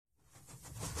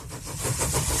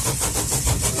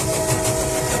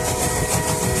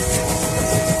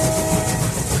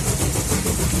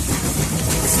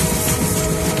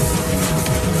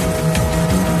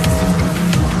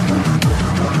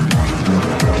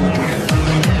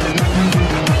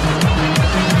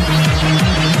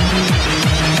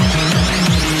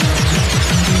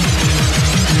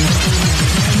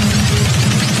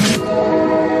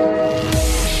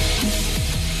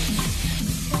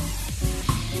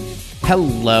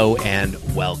Hello and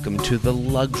welcome to the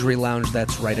Luxury Lounge.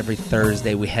 That's right, every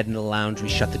Thursday we head into the lounge, we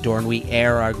shut the door, and we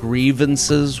air our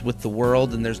grievances with the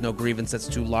world. And there's no grievance that's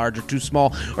too large or too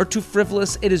small or too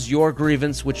frivolous. It is your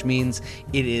grievance, which means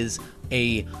it is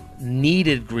a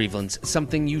needed grievance,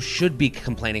 something you should be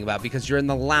complaining about because you're in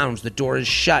the lounge, the door is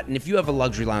shut. And if you have a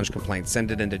Luxury Lounge complaint,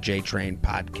 send it into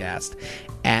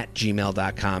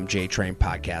jtrainpodcast@gmail.com,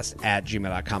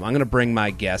 jtrainpodcast@gmail.com. I'm going to bring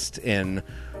my guest in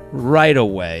right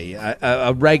away,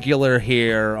 a regular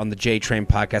here on the J-Train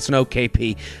podcast, an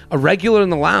OKP, a regular in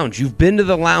the lounge. You've been to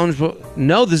the lounge, but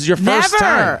no, this is your first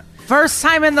time. First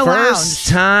time in the lounge. First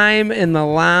time in the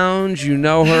lounge. You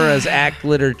know her as Act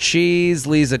Glitter Cheese,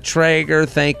 Lisa Traeger.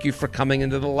 Thank you for coming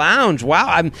into the lounge. Wow,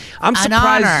 I'm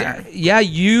surprised. Honor. Yeah,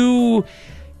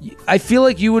 I feel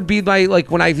like you would be like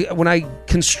when I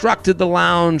constructed the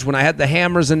lounge, when I had the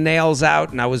hammers and nails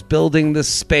out, and I was building this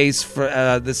space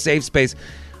for the safe space.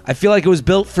 I feel like it was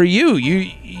built for you.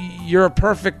 You're a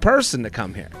perfect person to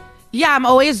come here. Yeah, I'm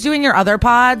always doing your other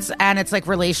pods, and it's like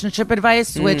relationship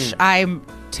advice, which I'm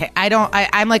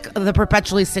like the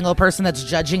perpetually single person that's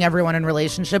judging everyone in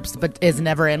relationships, but is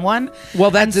never in one.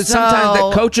 Well, that's it. Sometimes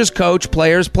that coaches coach,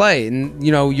 players play, and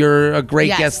you're a great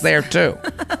guest there too.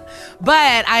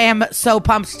 But I am so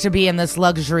pumped to be in this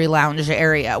luxury lounge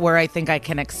area where I think I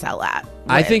can excel at.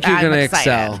 I think you're going to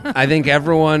excel. I think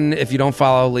everyone, if you don't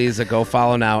follow Lisa, go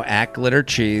follow now at Glitter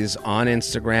Cheese on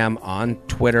Instagram, on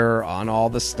Twitter, on all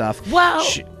the stuff. Well,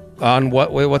 on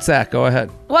what? Wait, what's that? Go ahead.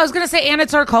 Well, I was going to say, and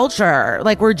it's our culture.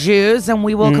 Like, we're Jews, and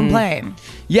we will complain.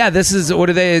 Yeah, this is, what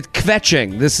are they,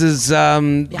 kvetching. This is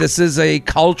this is a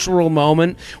cultural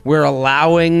moment. We're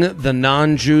allowing the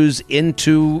non-Jews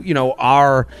into,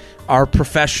 our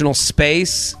professional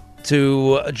space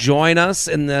to join us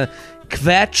in the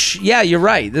kvetch. Yeah, you're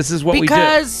right. This is what we do.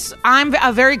 Because I'm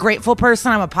a very grateful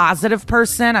person. I'm a positive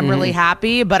person. I'm really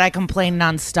happy, but I complain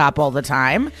nonstop all the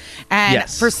time. And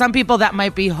for some people, that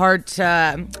might be hard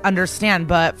to understand.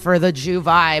 But for the Jew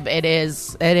vibe, it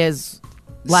is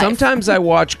life. Sometimes I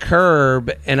watch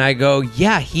Curb and I go,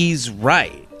 yeah, he's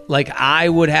right. Like I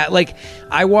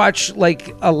watch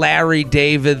like a Larry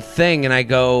David thing and I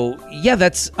go, yeah,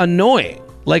 that's annoying.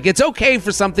 Like it's okay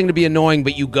for something to be annoying,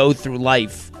 but you go through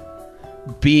life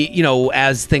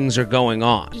as things are going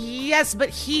on. Yes, but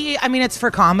it's for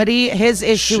comedy. His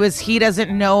issue is he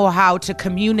doesn't know how to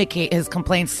communicate his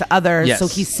complaints to others, so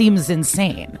he seems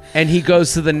insane. And he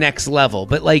goes to the next level.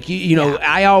 But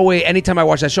I always, anytime I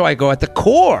watch that show, I go, at the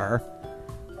core,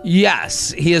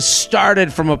 yes, he has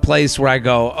started from a place where I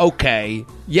go, okay,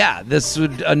 yeah, this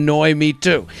would annoy me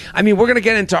too. I mean, we're going to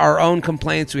get into our own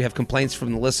complaints. We have complaints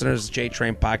from the listeners,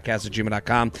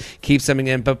 jtrainpodcast@gmail.com. Keep sending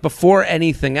in. But before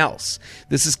anything else,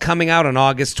 this is coming out on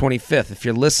August 25th. If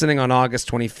you're listening on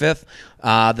August 25th,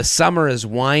 the summer is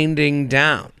winding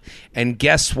down. And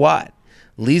guess what?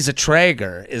 Lisa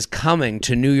Traeger is coming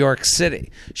to New York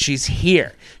City. She's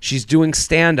here. She's doing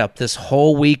stand-up this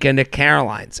whole weekend at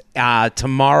Caroline's.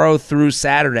 Tomorrow through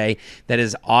Saturday, that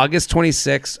is August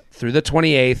 26th through the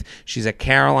 28th. She's at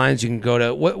Caroline's. You can go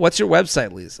to... What's your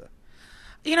website, Lisa?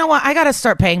 You know what? I got to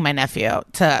start paying my nephew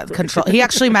to control. He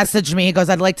actually messaged me. He goes,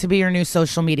 I'd like to be your new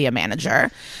social media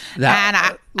manager. You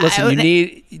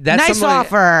need... That's nice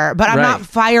offer, but I'm not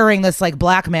firing this like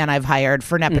black man I've hired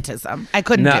for nepotism. I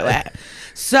couldn't do it.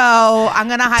 So I'm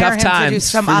going to hire him to do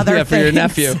some other things. For your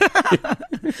nephew.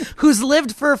 Who's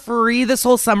lived for free this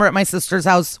whole summer at my sister's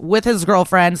house with his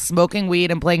girlfriend, smoking weed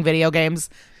and playing video games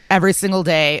every single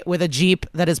day with a Jeep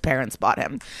that his parents bought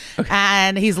him. Okay.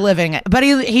 And he's living it. But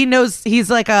he knows he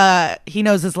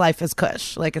knows his life is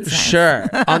cush. Like it's nice. Sure.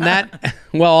 On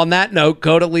that note,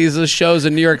 go to Lisa's shows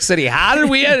in New York City. How did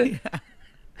we end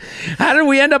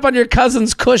up on your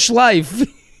cousin's cush life?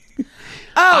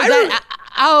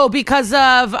 Because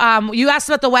of you asked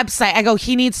about the website. I go,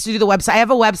 he needs to do the website. I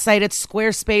have a website. It's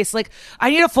Squarespace. Like,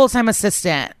 I need a full-time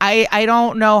assistant. I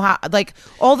don't know how, like,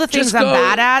 all the things I'm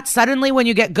bad at. Suddenly, when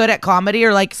you get good at comedy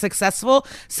or like successful,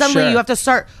 suddenly you have to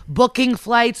start booking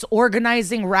flights,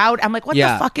 organizing route. I'm like, what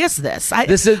the fuck is this? I have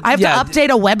to update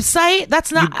a website.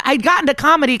 That's not. I got into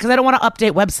comedy because I don't want to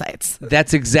update websites.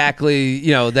 That's exactly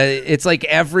that. It's like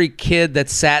every kid that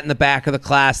sat in the back of the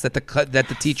class that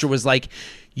the teacher was like,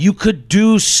 you could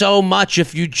do so much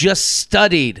if you just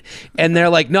studied. And they're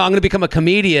like, no, I'm going to become a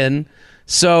comedian,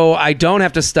 so I don't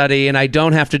have to study and I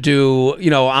don't have to do,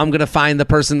 I'm going to find the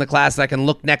person in the class that I can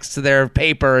look next to their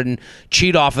paper and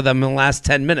cheat off of them in the last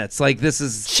 10 minutes. Like, this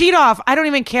is... Cheat off. I don't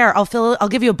even care. I'll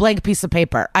give you a blank piece of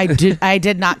paper. I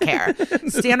did not care.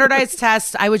 Standardized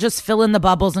test. I would just fill in the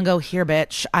bubbles and go, here,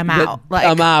 bitch, I'm out.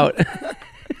 I'm out.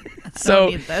 So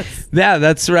need this. yeah,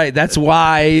 that's right. That's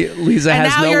why Lisa And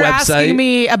has now no you're website. asking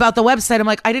me about the website. I'm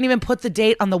like, I didn't even put the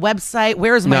date on the website.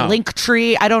 Where's my No. link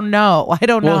tree? I don't know.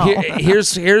 Well,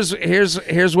 here's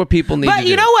what people need to But do.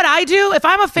 you know what I do? If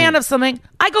I'm a fan of something,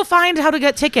 I go find how to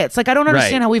get tickets. Like, I don't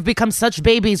understand Right. how we've become such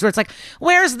babies where it's like,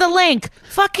 where's the link?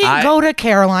 Fucking I- go to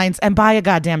Caroline's and buy a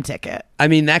goddamn ticket. I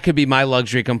mean, that could be my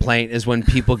luxury complaint is when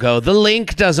people go, the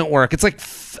link doesn't work. It's like,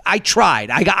 I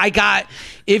tried. I got,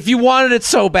 if you wanted it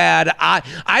so bad,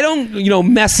 I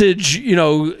don't, message,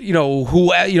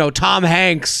 Tom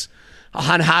Hanks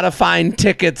on how to find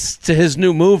tickets to his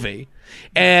new movie.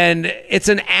 And it's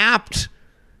an apt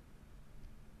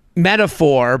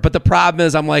metaphor, but the problem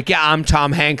is I'm like, yeah, I'm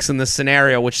Tom Hanks in this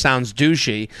scenario, which sounds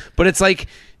douchey, but it's like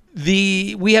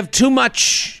we have too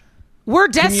much. We're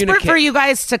desperate for you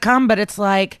guys to come, but it's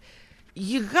like,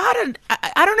 you gotta,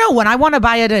 I don't know. When I want to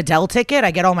buy an Adele ticket,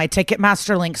 I get all my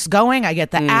Ticketmaster links going. I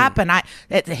get the app and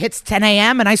it hits 10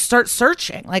 a.m. and I start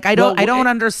searching. Like, I don't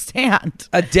understand.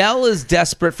 Adele is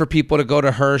desperate for people to go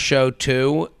to her show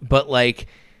too, but like,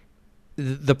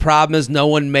 the problem is no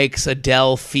one makes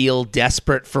Adele feel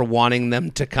desperate for wanting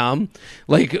them to come.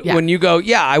 Like when you go,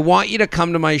 yeah, I want you to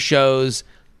come to my shows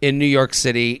in New York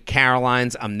City,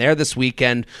 Caroline's. I'm there this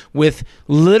weekend with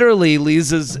literally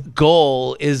Lisa's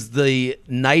goal is the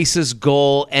nicest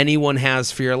goal anyone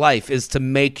has for your life is to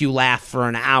make you laugh for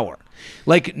an hour.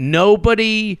 Like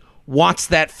nobody wants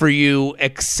that for you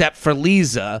except for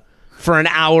Lisa for an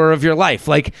hour of your life.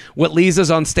 Like what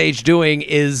Lisa's on stage doing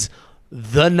is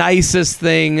the nicest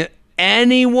thing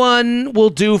anyone will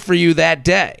do for you that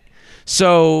day.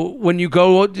 So when you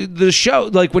go to the show,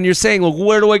 like when you're saying, well,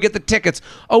 where do I get the tickets?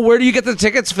 Oh, where do you get the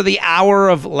tickets for the hour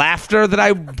of laughter that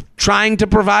I'm trying to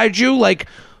provide you? Like,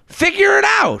 figure it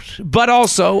out. But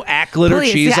also,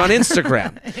 @GlitterCheese on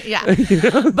Instagram.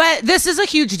 Yeah. But this is a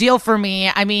huge deal for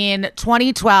me. I mean,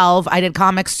 2012, I did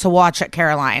Comics to Watch at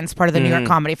Caroline's, part of the New York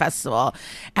Comedy Festival.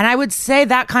 And I would say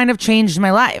that kind of changed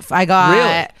my life. I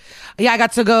got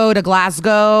to go to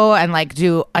Glasgow and like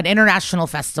do an international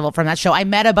festival from that show. I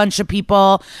met a bunch of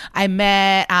people. I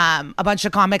met a bunch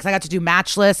of comics. I got to do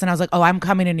Matchless and I was like, oh, I'm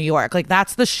coming to New York. Like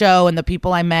that's the show and the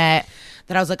people I met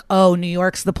that I was like, oh, New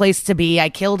York's the place to be. I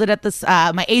killed it at this.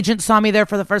 My agent saw me there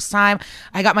for the first time.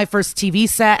 I got my first TV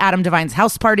set, Adam Devine's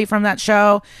House Party from that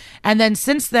show. And then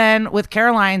since then with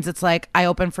Caroline's, it's like I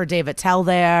opened for Dave Attell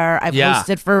there. I've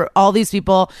hosted for all these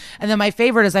people. And then my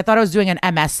favorite is I thought I was doing an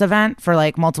MS event for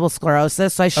like multiple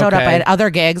sclerosis. So I showed up. I had other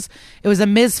gigs. It was a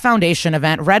Ms. Foundation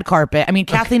event, red carpet. I mean,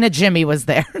 Kathy Najimy was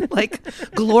there. Like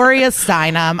Gloria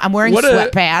Steinem. I'm wearing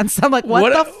sweatpants. I'm like,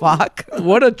 what the fuck?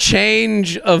 What a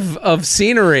change of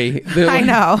scenery. I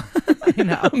know. I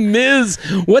know. Ms.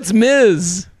 What's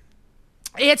Ms.?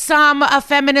 It's a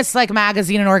feminist like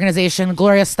magazine and organization,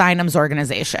 Gloria Steinem's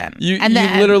organization. You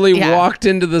literally walked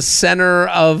into the center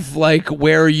of like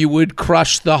where you would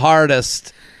crush the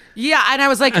hardest. Yeah, and I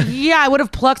was like, I would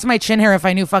have plucked my chin hair if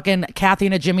I knew fucking Kathy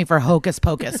Najimy for Hocus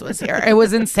Pocus was here. It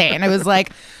was insane. It was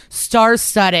like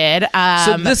star-studded.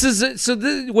 What Lisa's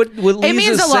it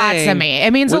means a lot to me.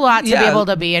 It means a lot to be able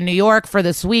to be in New York for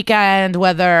this weekend,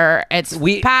 whether it's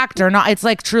packed or not. It's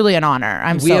like truly an honor.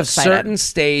 We have excited. certain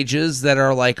stages that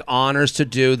are like honors to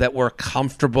do that we're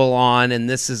comfortable on, and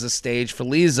this is a stage for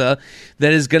Lisa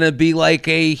that is going to be like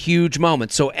a huge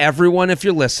moment. So everyone, if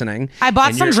you're listening, I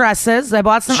bought some dresses.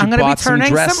 I'm going to be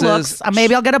turning some looks.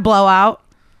 Maybe I'll get a blowout.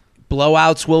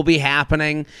 Blowouts will be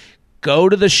happening. Go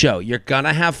to the show. You're going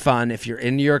to have fun. If you're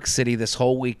in New York City this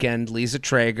whole weekend, Lisa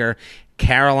Traeger,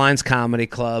 Caroline's Comedy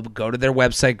Club, go to their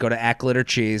website, go to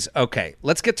 @GlitterCheese. Okay,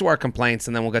 let's get to our complaints,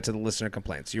 and then we'll get to the listener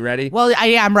complaints. You ready? Well,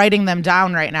 I'm writing them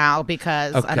down right now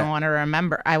because I don't want to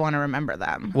remember. I want to remember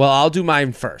them. Well, I'll do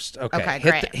mine first. Okay,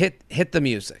 great. Hit the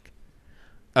music.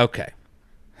 Okay.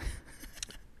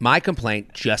 My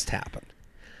complaint just happened.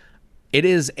 It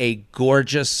is a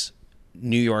gorgeous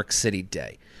New York City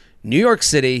day. New York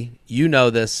City, you know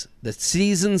this, the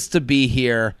seasons to be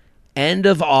here, end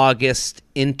of August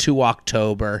into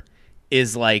October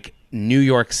is like New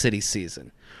York City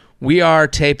season. We are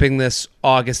taping this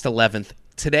August 11th.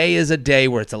 Today is a day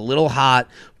where it's a little hot,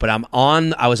 but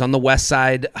I was on the West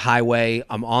Side Highway.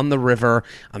 I'm on the river.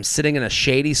 I'm sitting in a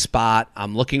shady spot.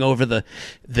 I'm looking over the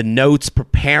notes,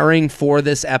 preparing for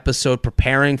this episode,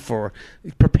 preparing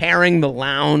the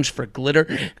lounge for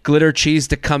Glitter Cheese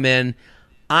to come in.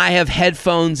 I have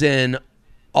headphones in.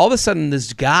 All of a sudden,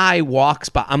 this guy walks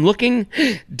by. I'm looking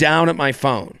down at my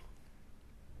phone,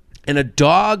 and a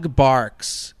dog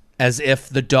barks as if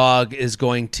the dog is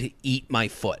going to eat my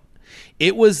foot.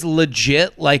 It was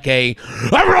legit like a,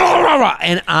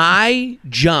 and I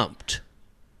jumped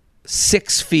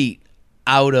 6 feet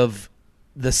out of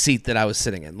the seat that I was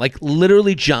sitting in. Like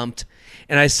literally jumped,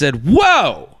 and I said,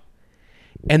 "Whoa!"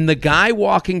 And the guy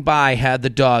walking by had the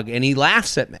dog, and he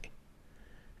laughs at me.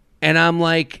 And I'm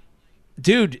like,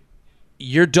 "Dude,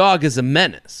 your dog is a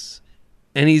menace."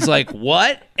 And he's like,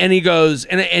 "What?" And he goes,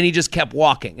 and he just kept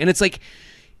walking. And it's like,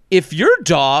 if your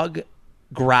dog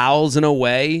growls in a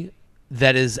way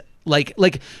that is like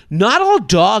not all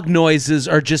dog noises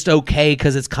are just okay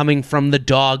because it's coming from the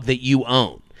dog that you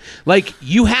own. Like,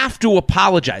 you have to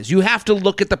apologize. You have to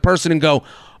look at the person and go,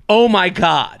 "Oh my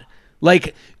God,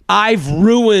 like I've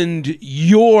ruined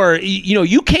your,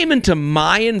 you came into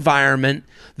my environment.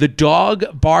 The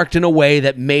dog barked in a way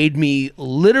that made me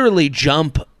literally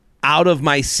jump out of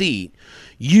my seat.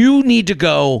 You need to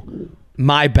go,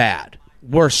 my bad.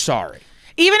 We're sorry."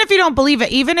 Even if you don't believe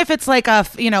it, even if it's like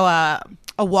a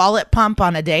wallet pump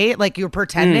on a date, like you're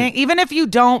pretending, even if you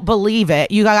don't believe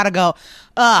it, you gotta go,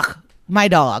 "Ugh, my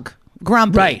dog,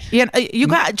 grumpy." Right. You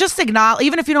got just acknowledge,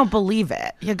 even if you don't believe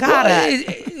it, you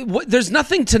gotta. There's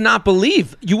nothing to not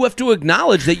believe. You have to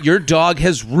acknowledge that your dog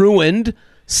has ruined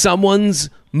someone's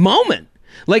moment.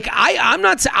 Like,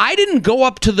 I didn't go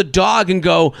up to the dog and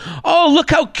go, "Oh, look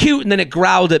how cute," and then it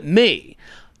growled at me.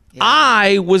 Yeah.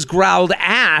 I was growled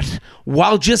at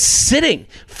while just sitting,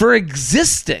 for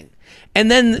existing.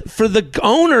 And then for the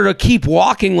owner to keep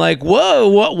walking like,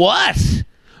 "Whoa,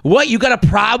 what? You got a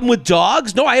problem with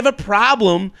dogs?" No, I have a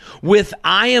problem with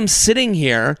I am sitting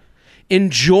here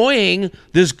enjoying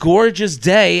this gorgeous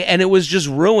day, and it was just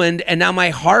ruined, and now my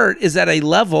heart is at a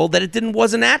level that it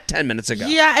wasn't at 10 minutes ago.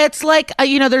 Yeah, it's like,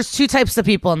 there's two types of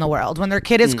people in the world. When their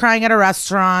kid is crying at a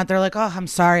restaurant, they're like, "Oh, I'm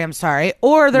sorry.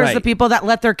 Or there's the people that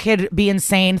let their kid be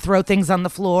insane, throw things on the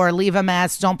floor, leave a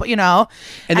mess, and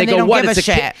they go, don't "What? give It's a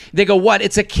shit." kid." They go, "What?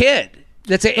 It's a kid."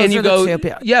 That's it. And you go,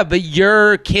 "Yeah, but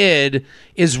your kid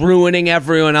is ruining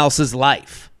everyone else's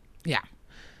life." Yeah.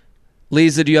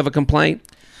 Lisa, do you have a complaint?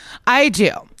 I do.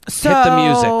 So hit the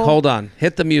music. Hold on.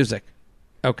 Hit the music.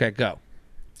 Okay, go.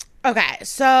 Okay,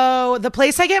 so the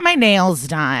place I get my nails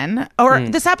done, or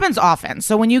this happens often.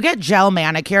 So when you get gel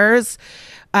manicures,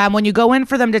 when you go in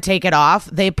for them to take it off,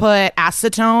 they put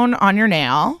acetone on your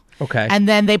nail. Okay. And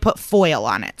then they put foil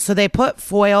on it. So they put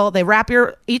foil, they wrap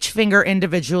each finger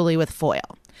individually with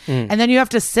foil. And then you have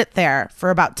to sit there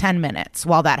for about 10 minutes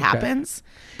while that happens.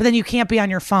 But then you can't be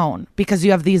on your phone because you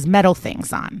have these metal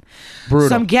things on. Brutal.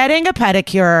 So I'm getting a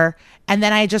pedicure, and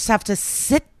then I just have to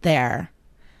sit there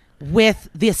with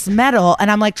this metal,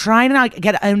 and I'm like trying to not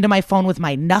get into my phone with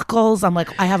my knuckles. I'm like,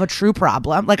 I have a true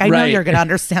problem. Like, I know you're gonna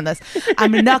understand this.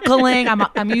 I'm knuckling.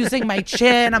 I'm using my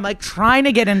chin. I'm like trying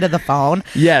to get into the phone.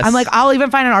 Yes. I'm like, I'll even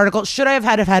find an article. Should I have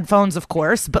had headphones? Of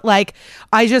course. But like,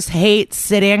 I just hate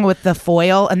sitting with the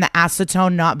foil and the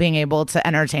acetone, not being able to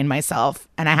entertain myself,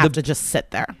 and I have to just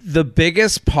sit there. The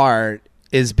biggest part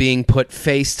is being put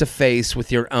face to face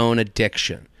with your own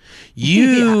addiction.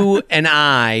 You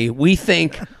and we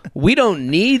think we don't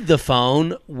need the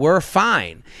phone. We're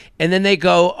fine. And then they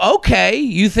go, "Okay,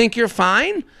 you think you're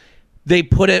fine?" They're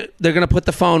going to put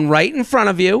the phone right in front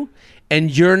of you,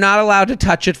 and you're not allowed to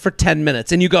touch it for 10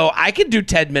 minutes. And you go, "I could do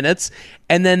 10 minutes.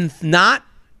 And then not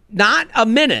a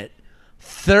minute,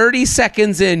 30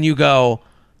 seconds in, you go,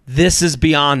 "This is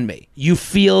beyond me." You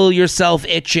feel yourself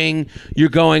itching. You're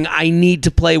going, "I need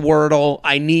to play Wordle.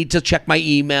 I need to check my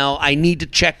email. I need to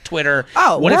check Twitter."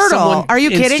 Oh, what Wordle. If someone Are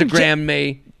you kidding? Instagram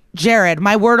me? Jared,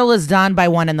 my Wordle is done by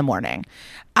 1 a.m.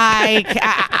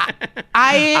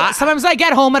 I sometimes I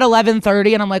get home at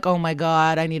 11:30 and I'm like, "Oh my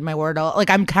God, I need my Wordle." Like,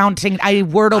 I'm counting. I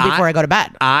Wordle before I go to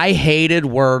bed. I hated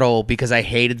Wordle because I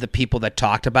hated the people that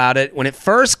talked about it. When it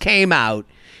first came out,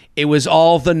 it was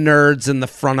all the nerds in the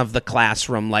front of the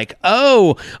classroom, like,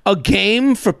 "Oh, a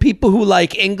game for people who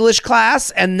like English class."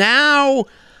 And now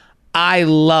I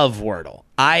love Wordle.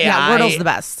 Wordle's the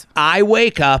best. I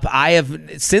wake up.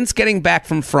 Since getting back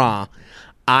from FRA,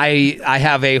 I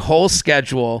have a whole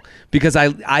schedule because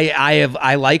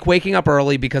I like waking up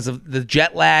early because of the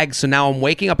jet lag. So now I'm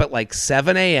waking up at like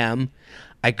 7 a.m.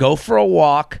 I go for a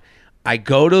walk. I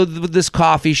go to this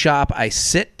coffee shop. I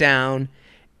sit down.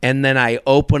 And then I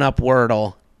open up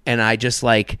Wordle and I just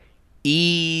like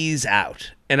ease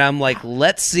out. And I'm like,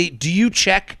 let's see. Do you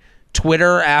check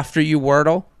Twitter after you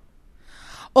Wordle?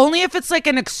 Only if it's like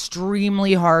an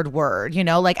extremely hard word,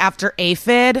 like after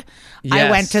aphid, Yes.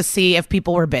 I went to see if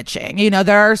people were bitching.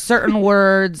 There are certain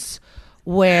words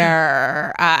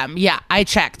where, I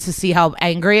check to see how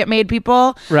angry it made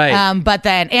people. Right. But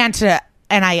then, and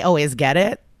I always get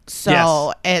it.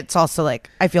 So it's also like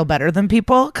I feel better than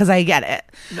people because I get it.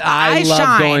 I love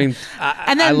shine. going.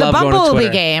 And then the Bumblebee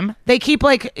game, they keep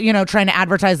like, trying to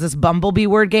advertise this Bumblebee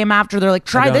word game after. They're like,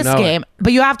 try this game.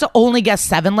 But you have to only guess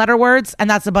 7-letter words. And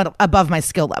that's above my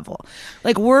skill level.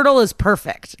 Like Wordle is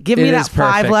perfect. Give me that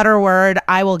 5-letter word.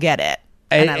 I will get it.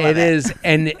 And it is.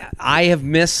 And I have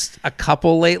missed a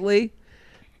couple lately.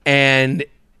 And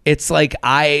it's like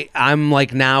I'm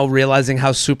like now realizing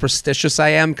how superstitious I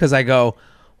am because I go,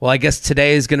 well, I guess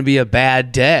today is going to be a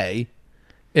bad day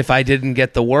if I didn't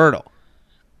get the Wordle.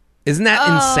 Isn't that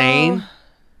insane?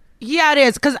 Yeah, it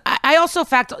is. Because I also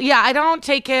I don't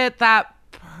take it that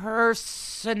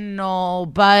personal,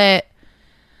 but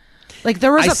like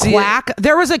there was a quack.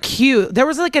 There was a Q. There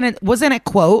was like wasn't it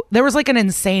quote? There was like an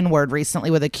insane word recently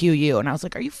with a QU. And I was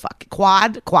like, are you fucking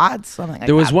quads? Something like that.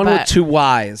 There was one with 2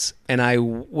 Ys. And I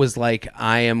was like,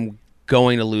 I am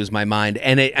going to lose my mind,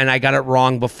 and I got it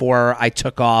wrong before I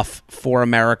took off for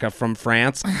America from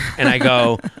France, and I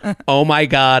go, oh my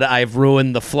god, I've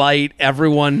ruined the flight.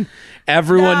 Everyone needs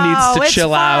to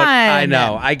chill out. I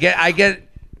know. I get.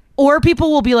 Or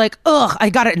people will be like, ugh, I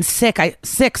got it in 6.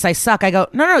 I suck. I go,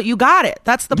 no, you got it.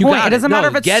 That's the point. It doesn't matter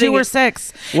if it's 2 or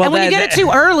 6. Well, and when you get it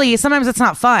too early, sometimes it's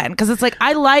not fun because it's like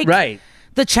I like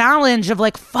the challenge of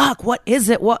like, fuck, what is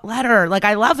it? What letter? Like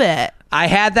I love it. I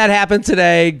had that happen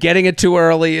today. Getting it too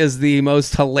early is the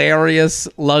most hilarious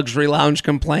luxury lounge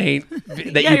complaint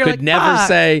that you could never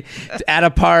say at a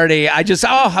party. I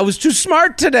was too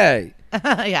smart today.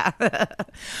 Yeah.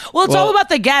 Well, it's all about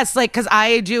the guests, like, because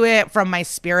I do it from my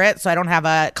spirit, so I don't have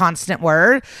a constant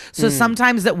word. So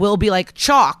sometimes it will be like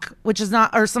chalk, which is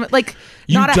not, or something like,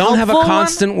 not a helpful one. You don't have a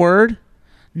constant word?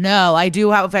 No, I do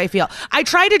how I feel. I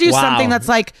try to do something that's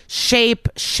like shape,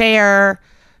 share,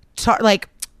 like,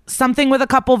 something with a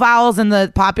couple vowels in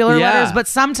the popular letters, but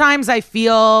sometimes I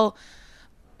feel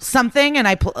something and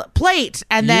I plate,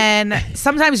 and then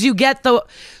sometimes you get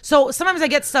sometimes I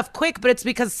get stuff quick, but it's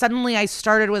because suddenly I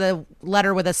started with a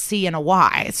letter with a C and a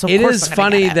Y. So it is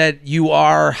funny that you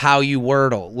are how you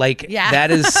Wordle. Like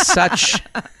that is such.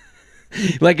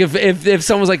 Like if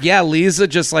someone was like, yeah, Lisa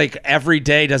just like every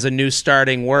day does a new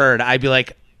starting word, I'd be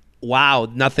like, wow,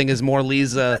 nothing is more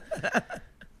Lisa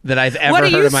that I've ever heard.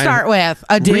 What do you start with?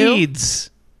 A do?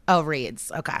 Reads. Oh,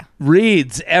 reads. Okay.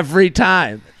 Reads every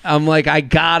time. I'm like, I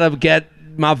gotta get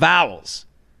my vowels.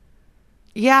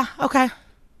 Yeah. Okay.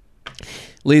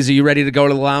 Lisa, you ready to go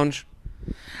to the lounge?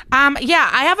 Yeah,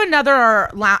 I have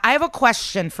I have a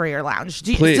question for your lounge.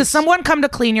 Does someone come to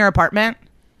clean your apartment?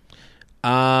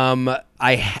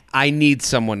 I need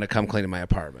someone to come clean in my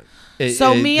apartment. Me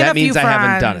and a few friends, I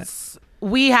haven't done it.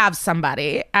 We have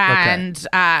somebody, and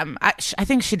I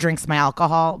think she drinks my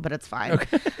alcohol, but it's fine.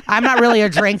 Okay. I'm not really a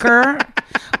drinker.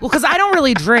 Well, because I don't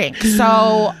really drink,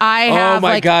 so I have. Oh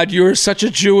my God, you're such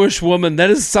a Jewish woman. That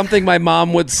is something my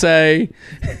mom would say.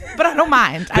 But I don't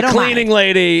mind. The cleaning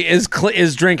lady is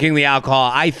drinking the alcohol.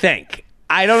 I think.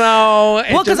 I don't know.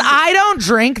 Well, because I don't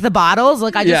drink the bottles.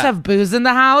 Like I just have booze in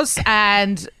the house,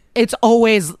 and it's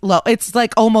always low. It's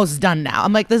like almost done now.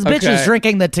 I'm like, this bitch is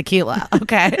drinking the tequila.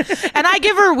 Okay. And I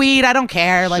give her weed. I don't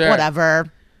care. Like,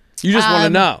 whatever. You just want to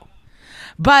know.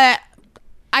 But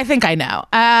I think I know.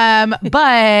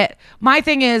 But my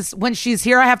thing is when she's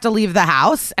here, I have to leave the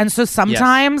house. And so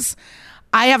sometimes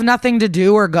I have nothing to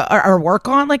do or go or work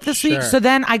on like this week. So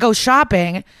then I go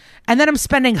shopping. And then I'm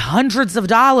spending hundreds of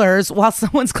dollars while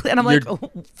someone's cleaning. I'm like, oh,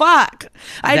 fuck.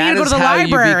 I need to go to the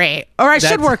library. Or I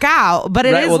should work out. But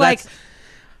it is like...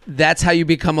 That's how you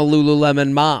become a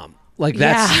Lululemon mom. Like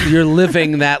you're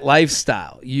living that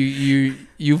lifestyle.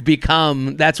 You've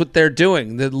become... That's what they're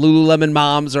doing. The Lululemon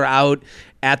moms are out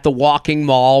at the walking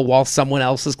mall while someone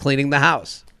else is cleaning the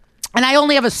house. And I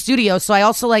only have a studio, so I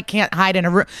also like can't hide in a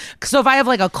room. So if I have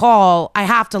like a call, I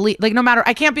have to leave. Like no matter,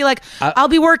 I can't be like, I'll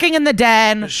be working in the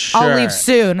den. Sure. I'll leave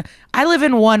soon. I live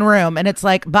in one room, and it's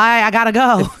like, bye. I gotta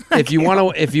go. If you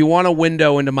want a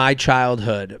window into my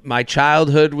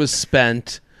childhood was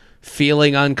spent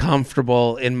feeling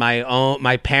uncomfortable in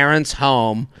my parents'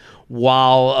 home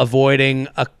while avoiding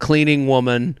a cleaning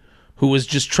woman who was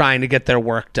just trying to get their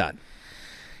work done.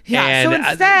 Yeah, and so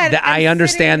instead... I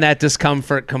understand that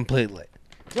discomfort completely.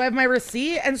 Do I have my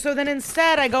receipt? And so then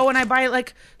instead I go and I buy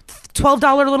like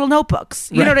 $12 little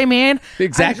notebooks. You know what I mean?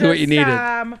 Exactly what you needed.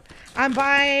 I'm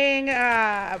buying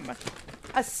a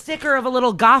sticker of a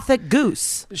little gothic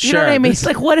goose. You know what I mean? It's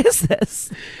like, what is this?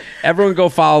 Everyone go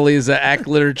follow Lisa, at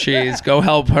Glitter Cheese. Go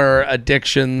help her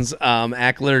addictions,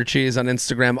 at Glitter Cheese on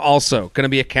Instagram. Also, going to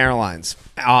be at Caroline's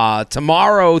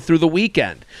tomorrow through the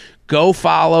weekend. Go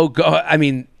follow.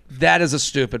 that is a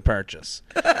stupid purchase.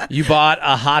 You bought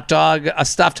a hot dog, a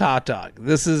stuffed hot dog.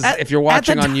 This is, if you're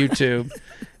watching on YouTube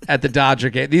at the Dodger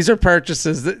game, these are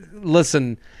purchases that,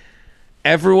 listen,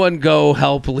 everyone go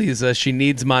help Lisa. She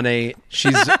needs money.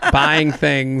 She's buying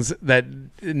things that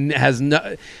has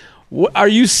no... Are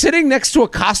you sitting next to a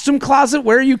costume closet?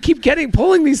 Where you keep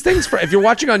pulling these things from? If you're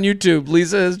watching on YouTube,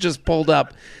 Lisa has just pulled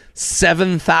up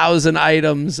 7,000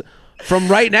 items from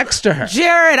right next to her.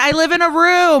 Jared, I live in a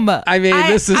room. I mean,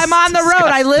 I'm on the road.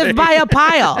 I live by a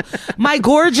pile. My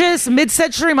gorgeous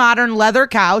mid-century modern leather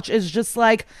couch is just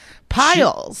like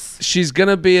piles. She's going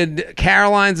to be in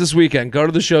Caroline's this weekend. Go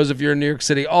to the shows if you're in New York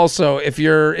City. Also, if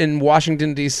you're in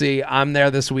Washington, D.C., I'm there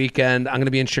this weekend. I'm going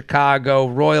to be in Chicago,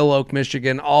 Royal Oak,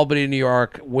 Michigan, Albany, New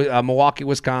York, Milwaukee,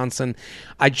 Wisconsin.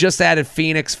 I just added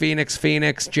Phoenix,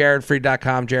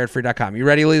 jaredfree.com, jaredfree.com. You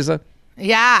ready, Lisa?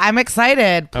 Yeah, I'm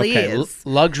excited. Please. Okay.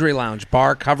 Luxury lounge,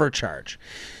 bar cover charge.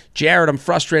 Jared, I'm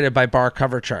frustrated by bar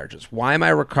cover charges. Why am I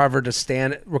required to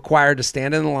stand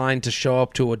in line to show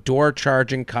up to a door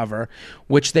charging cover,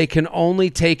 which they can only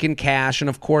take in cash, and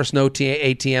of course no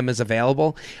ATM is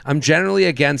available? I'm generally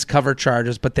against cover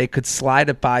charges, but they could slide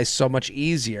it by so much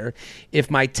easier if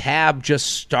my tab just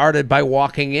started by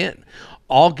walking in.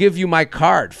 I'll give you my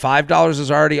card. $5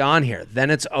 is already on here. Then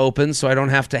it's open, so I don't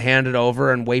have to hand it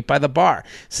over and wait by the bar.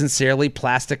 Sincerely,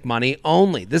 plastic money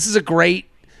only. This is a great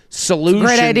solution.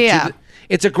 Great idea.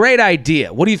 It's a great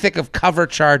idea. What do you think of cover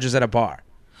charges at a bar?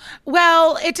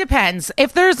 Well, it depends.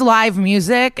 If there's live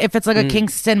music, if it's like a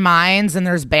Kingston Mines and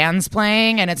there's bands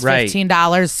playing and it's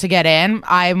 $15 to get in,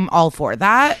 I'm all for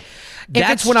that.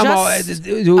 That's when I'm all sorry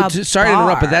to interrupt,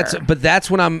 but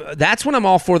that's when I'm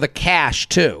all for the cash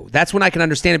too. That's when I can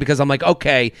understand it, because I'm like,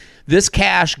 okay, this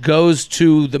cash goes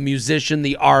to the musician,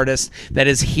 the artist that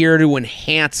is here to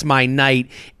enhance my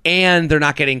night, and they're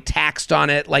not getting taxed on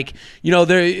it. Like,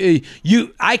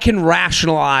 I can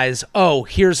rationalize, oh,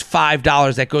 here's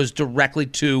 $5 that goes directly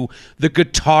to the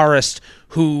guitarist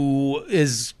who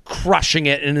is crushing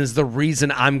it and is the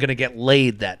reason I'm going to get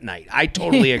laid that night. I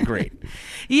totally agree.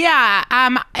 Yeah.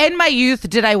 In my youth,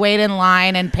 did I wait in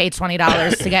line and pay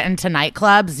 $20 to get into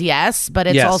nightclubs? Yes. But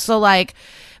it's also like,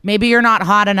 maybe you're not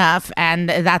hot enough and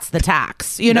that's the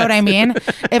tax. You know what I mean?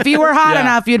 If you were hot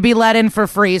enough, you'd be let in for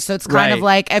free. So it's kind of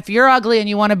like, if you're ugly and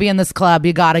you want to be in this club,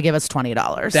 you got to give us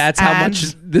 $20. That's how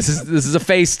much this is a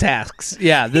face tax.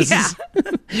 Yeah. This is.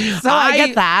 So I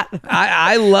get that.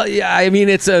 I love. Yeah. I mean,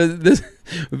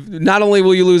 not only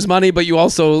will you lose money, but you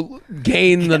also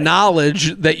gain the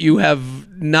knowledge that you have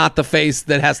not the face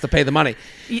that has to pay the money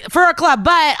for a club.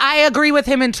 But I agree with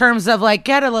him in terms of like,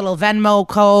 get a little Venmo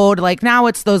code. Like now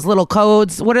it's those little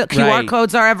codes. What QR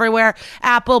codes are everywhere.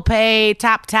 Apple Pay,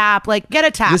 tap, like get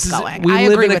a tap going. We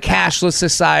live in a cashless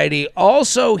society.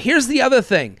 Also, here's the other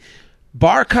thing.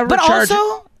 Bar cover charge. But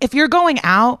also, if you're going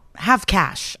out, have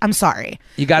cash. I'm sorry.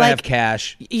 You got to have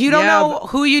cash. You don't know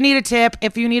who you need a tip.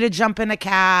 If you need to jump in a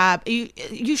cab,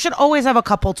 you should always have a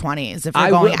couple 20s if you're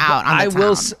going out on the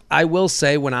town. I will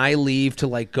say, when I leave to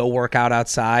like go work out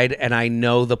outside and I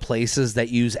know the places that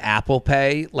use Apple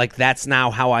Pay, like that's now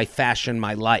how I fashion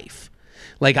my life.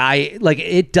 Like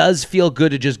it does feel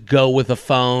good to just go with a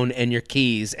phone and your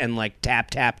keys and like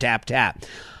tap.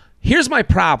 Here's my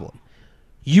problem.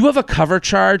 You have a cover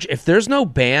charge. If there's no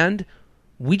band,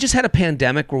 we just had a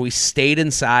pandemic where we stayed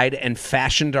inside and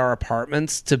fashioned our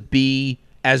apartments to be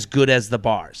as good as the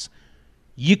bars.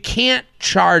 You can't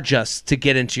charge us to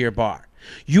get into your bar.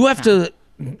 You have to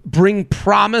bring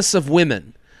promise of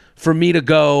women for me to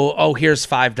go, oh, here's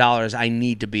 $5. I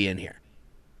need to be in here.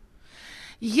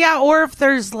 Yeah, or if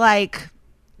there's like...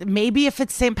 Maybe if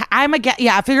it's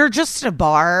if you're just a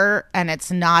bar and it's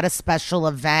not a special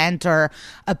event or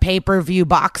a pay-per-view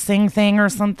boxing thing or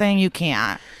something, you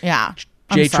can't. Yeah.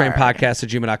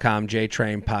 JTrainPodcast@gmail.com,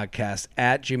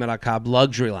 JTrainPodcast@gmail.com.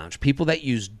 Luxury lounge. People that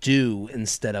use do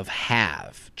instead of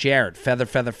have. Jared,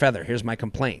 feather. Here's my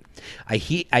complaint. I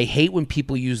hate when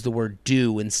people use the word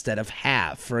do instead of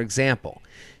have. For example,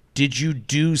 did you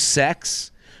do sex?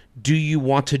 Do you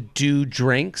want to do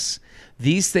drinks?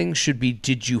 These things should be,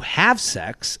 did you have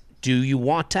sex? Do you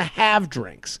want to have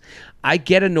drinks? I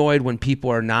get annoyed when people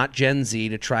are not Gen Z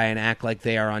to try and act like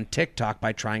they are on TikTok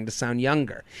by trying to sound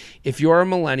younger. If you're a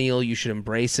millennial, you should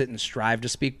embrace it and strive to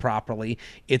speak properly.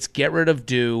 It's get rid of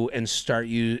do and start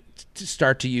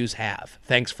to use have.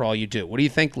 Thanks for all you do. What do you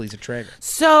think, Lisa Traeger?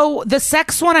 So the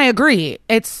sex one, I agree.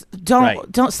 It's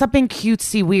don't stop being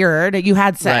cutesy weird. You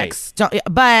had sex,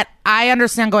 but I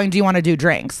understand going, do you want to do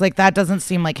drinks? Like that doesn't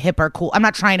seem like hip or cool. I'm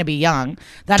not trying to be young.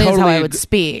 That is how I would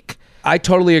speak. I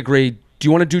totally agree. Do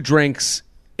you want to do drinks?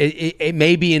 it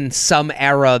maybe in some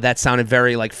era that sounded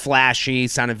very like flashy,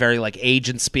 sounded very like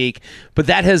agent speak, but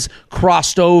that has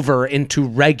crossed over into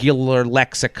regular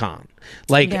lexicon.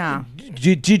 Like,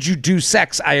 did you do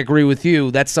sex? I agree with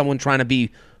you. That's someone trying to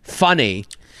be funny.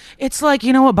 It's like,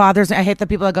 you know what bothers me? I hate the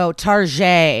people that go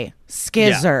Target,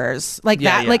 skizzers,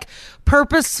 that. Like,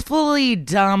 purposefully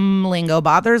dumb lingo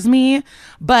bothers me.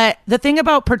 But the thing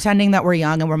about pretending that we're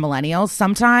young and we're millennials,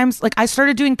 sometimes, like, I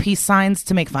started doing peace signs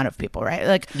to make fun of people, right?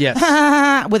 Like,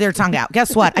 with your tongue out.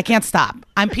 Guess what? I can't stop.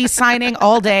 I'm peace signing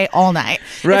all day, all night.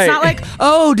 Right. It's not like,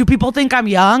 oh, do people think I'm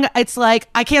young? It's like,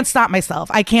 I can't stop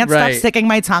myself. I can't stop sticking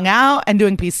my tongue out and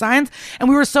doing peace signs. And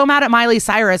we were so mad at Miley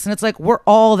Cyrus, and it's like, we're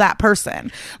all that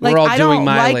person. Like, we're all doing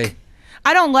Miley.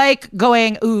 I don't like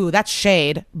going, ooh, that's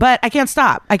shade, but I can't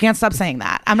stop. I can't stop saying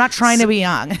that. I'm not trying to be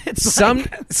young. It's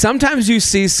sometimes you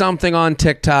see something on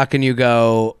TikTok and you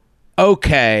go,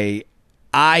 okay,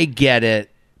 I get it.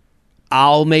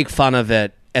 I'll make fun of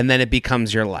it. And then it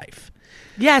becomes your life.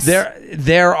 Yes.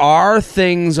 There are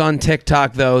things on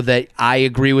TikTok, though, that I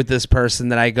agree with this person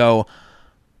that I go,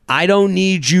 I don't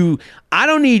need you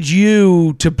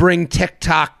to bring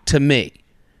TikTok to me.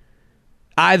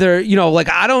 Either,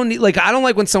 I don't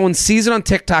like when someone sees it on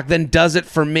TikTok, then does it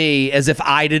for me as if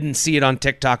I didn't see it on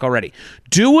TikTok already.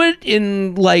 Do it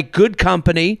in like good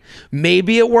company.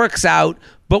 Maybe it works out,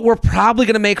 but we're probably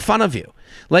going to make fun of you.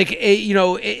 Like,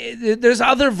 there's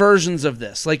other versions of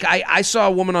this. Like, I saw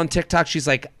a woman on TikTok. She's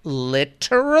like,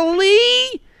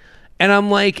 literally? And I'm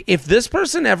like, if this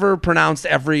person ever pronounced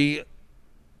every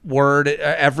word,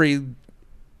 every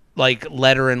like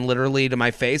letter and literally to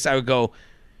my face, I would go,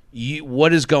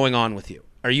 what is going on with you?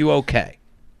 Are you okay?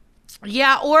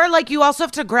 Yeah, or like you also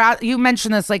have to grasp, you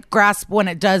mentioned this, like grasp when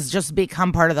it does just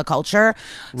become part of the culture.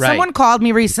 Right. Someone called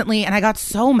me recently and I got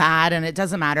so mad, and it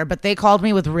doesn't matter, but they called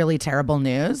me with really terrible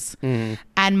news. Mm.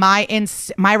 And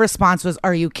my response was,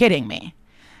 are you kidding me?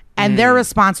 And their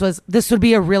response was, this would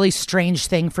be a really strange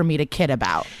thing for me to kid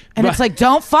about. And it's like,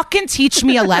 don't fucking teach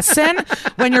me a lesson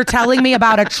when you're telling me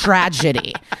about a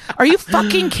tragedy. Are you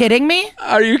fucking kidding me?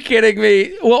 Are you kidding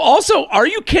me? Well, also, are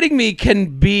you kidding me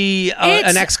can be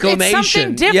an exclamation. It's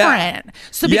something different. Yeah.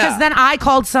 So because then I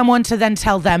called someone to then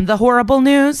tell them the horrible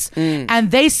news, and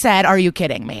they said, are you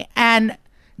kidding me? And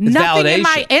nothing in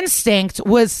my instinct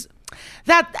was...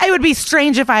 that it would be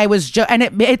strange if I was and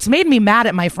it's made me mad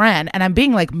at my friend, and I'm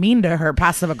being like mean to her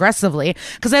passive aggressively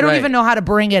because I don't even know how to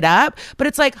bring it up. But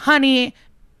it's like, honey,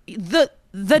 the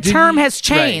term has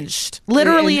changed.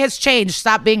 Literally has changed.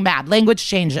 Stop being mad. Language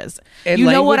changes. And you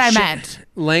know what I meant.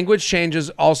 Language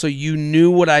changes. Also, you knew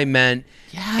what I meant.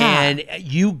 Yeah. And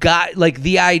you got like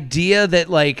the idea that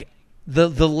like the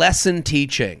lesson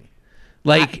teaching.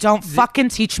 Like, don't fucking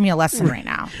teach me a lesson right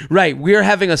now. Right. We're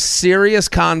having a serious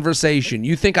conversation.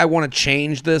 You think I want to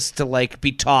change this to like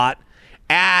be taught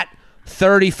at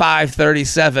 35,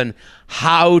 37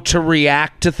 how to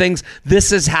react to things?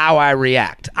 This is how I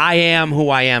react. I am who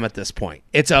I am at this point.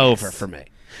 It's over for me.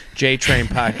 JTrain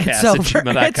Podcast at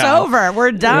gmail.com. It's over.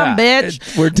 We're done,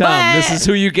 bitch. We're done. This is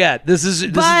who you get. This is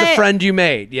the friend you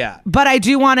made. Yeah. But I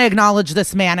do want to acknowledge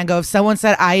this man and go, if someone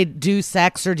said, I do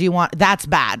sex, or do you want... That's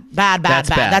bad. Bad.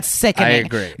 That's sickening. I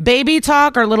agree. Baby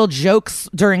talk or little jokes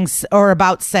during or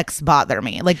about sex bother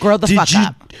me. Like, grow the fuck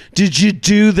up. Did you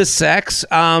do the sex?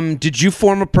 Did you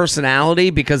form a personality?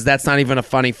 Because that's not even a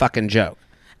funny fucking joke.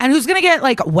 And who's gonna get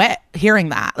like wet hearing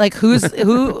that? Like who?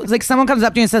 Like someone comes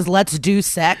up to you and says, "Let's do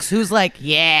sex." Who's like,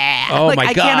 "Yeah"? Oh like,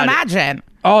 my God. I can't imagine.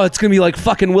 Oh, it's gonna be like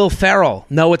fucking Will Ferrell.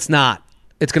 No, it's not.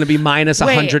 It's gonna be minus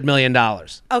 $100 million.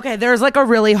 Okay, there's like a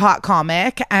really hot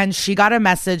comic, and she got a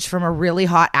message from a really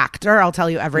hot actor. I'll tell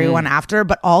you everyone after,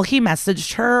 but all he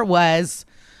messaged her was,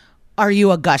 "Are you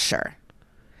a gusher?"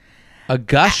 A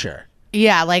gusher?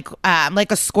 Yeah, like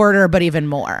a squirter, but even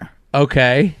more.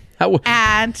 Okay.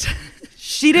 And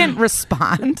she didn't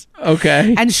respond.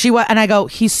 Okay. And and I go,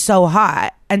 he's so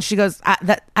hot. And she goes,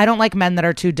 I don't like men that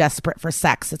are too desperate for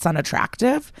sex. It's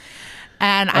unattractive.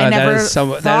 And I never thought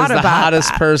about that. That is the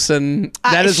hottest person.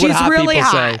 That is what hot really people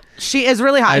hot. say. She is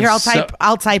really hot. Here,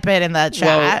 I'll type it in the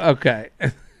chat. Well, okay.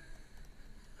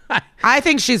 I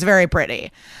think she's very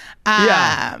pretty.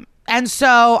 Yeah. And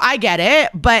so I get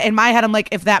it, but in my head, I'm like,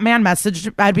 if that man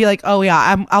messaged, I'd be like, oh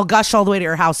yeah, I'll gush all the way to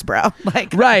your house, bro.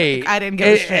 Like, right? I didn't give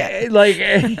a shit. Like,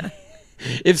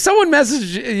 if someone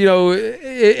messaged,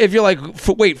 if you're like,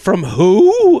 wait, from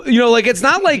who? Like it's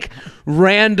not like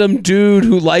random dude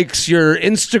who likes your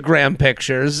Instagram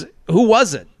pictures. Who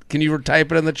was it? Can you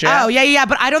type it in the chat? Oh yeah,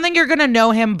 but I don't think you're gonna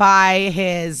know him by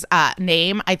his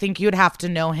name. I think you'd have to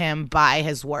know him by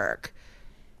his work.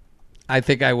 I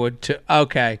think I would too.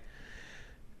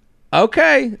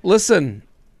 Okay, listen.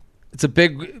 It's a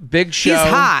big show. He's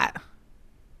hot.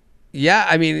 Yeah,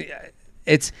 I mean,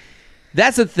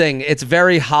 that's the thing. It's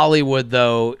very Hollywood,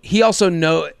 though. He also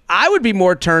I would be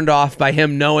more turned off by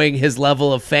him knowing his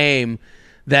level of fame,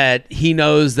 that he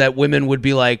knows that women would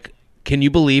be like, can you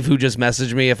believe who just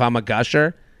messaged me if I'm a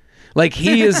gusher? Like,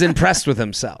 he is impressed with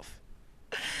himself.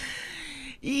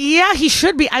 Yeah, he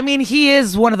should be. I mean, he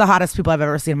is one of the hottest people I've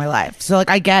ever seen in my life. So,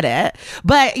 like, I get it.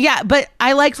 But, yeah, but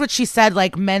I liked what she said,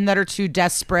 like, men that are too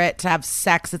desperate to have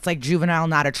sex, it's, like, juvenile,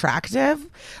 not attractive.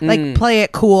 Like, play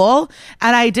it cool.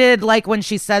 And I did like when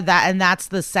she said that, and that's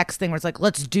the sex thing where it's like,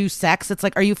 let's do sex. It's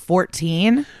like, are you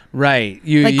 14? Right.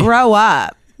 Grow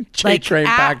up. J-Train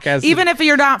podcast. Even if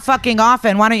you're not fucking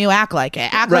often, why don't you act like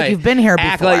it? Act like you've been here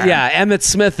before. Emmett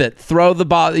Smith it. Throw the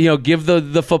ball, give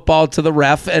the football to the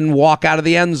ref and walk out of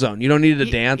the end zone. You don't need to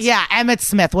dance. Yeah, Emmett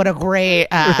Smith. What a great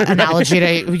analogy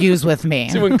to use with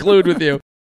me. To include with you.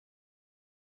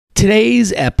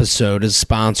 Today's episode is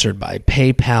sponsored by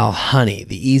PayPal Honey,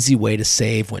 the easy way to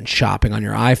save when shopping on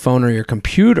your iPhone or your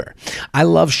computer. I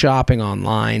love shopping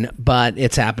online, but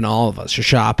it's happened to all of us. You're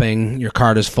shopping, your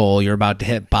cart is full, you're about to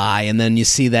hit buy, and then you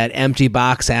see that empty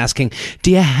box asking,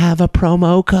 do you have a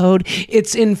promo code?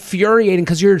 It's infuriating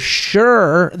because you're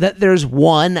sure that there's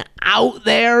one out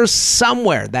there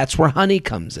somewhere. That's where Honey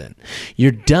comes in.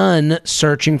 You're done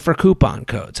searching for coupon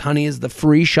codes. Honey is the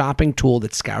free shopping tool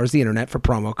that scours the internet for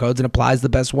promo codes and applies the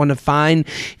best one to find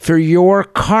for your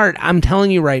cart. I'm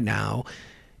telling you right now,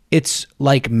 it's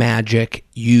like magic.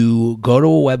 You go to a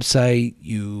website,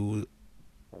 you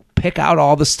pick out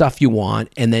all the stuff you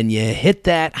want, and then you hit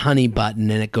that Honey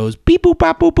button and it goes beep boop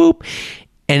bop boop boop,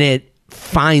 and it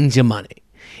finds you money.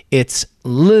 It's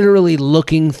literally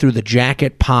looking through the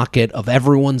jacket pocket of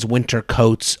everyone's winter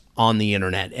coats on the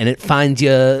internet, and it finds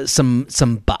you some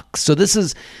bucks. So this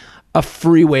is a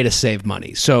free way to save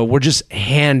money. So we're just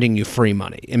handing you free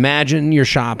money. Imagine you're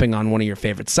shopping on one of your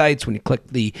favorite sites. When you click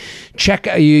the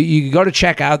checkout, you go to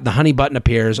checkout, the Honey button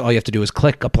appears. All you have to do is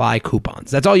click apply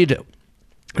coupons. That's all you do.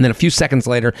 And then a few seconds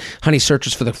later, Honey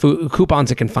searches for the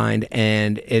coupons it can find,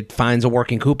 and it finds a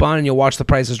working coupon, and you'll watch the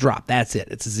prices drop. That's it.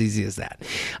 It's as easy as that.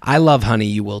 I love Honey.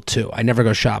 You will too. I never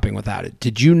go shopping without it.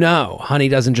 Did you know Honey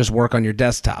doesn't just work on your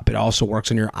desktop? It also works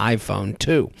on your iPhone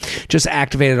too. Just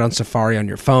activate it on Safari on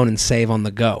your phone and save on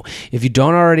the go. If you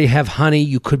don't already have Honey,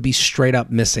 you could be straight up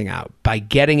missing out. By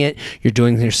getting it, you're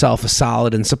doing yourself a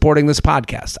solid and supporting this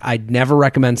podcast. I'd never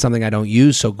recommend something I don't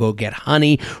use, so go get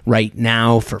Honey right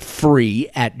now for free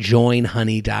at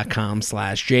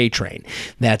joinhoney.com/JTrain.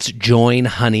 That's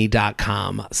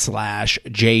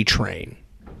joinhoney.com/JTrain.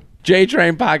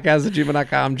 JTrain podcast at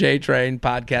gmail.com. JTrain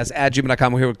podcast at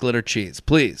gmail.com. We're here with Glitter Cheese.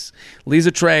 Please, Lisa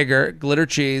Traeger, Glitter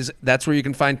Cheese. That's where you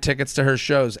can find tickets to her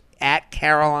shows at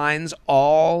Caroline's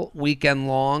all weekend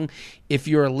long. If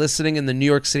you're listening in the New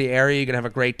York City area, you're going to have a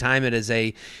great time. It is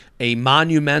a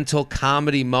monumental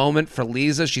comedy moment for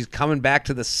Lisa. She's coming back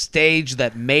to the stage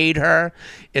that made her.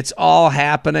 It's all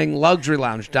happening. Luxury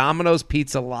Lounge, Domino's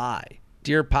Pizza Lie.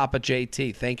 Dear Papa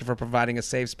JT, thank you for providing a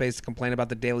safe space to complain about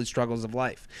the daily struggles of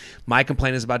life. My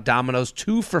complaint is about Domino's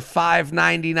 2 for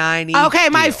 $5.99 each. Okay,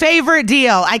 my deal. Favorite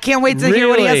deal. I can't wait to hear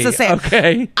what he has to say.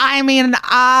 Okay. I mean,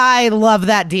 I love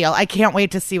that deal. I can't wait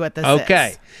to see what this is.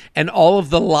 Okay. And all of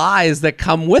the lies that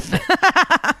come with it.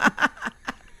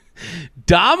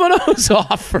 Domino's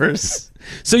offers.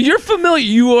 So you're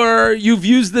familiar. You've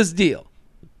used this deal.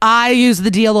 I use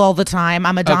the deal all the time.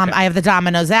 I have the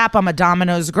Domino's app. I'm a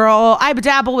Domino's girl. I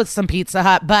dabble with some Pizza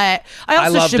Hut, but I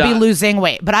also should be losing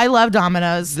weight. But I love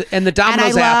Domino's. And the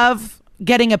Domino's and I app. love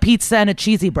getting a pizza and a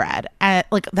cheesy bread. And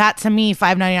like that to me,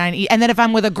 $5.99. And then if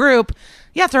I'm with a group,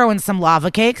 throw in some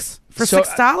lava cakes for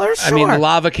 $6. Sure. I mean, the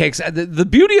lava cakes. The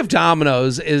beauty of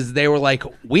Domino's is they were like,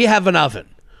 we have an oven.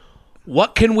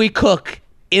 What can we cook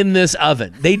in this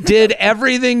oven? They did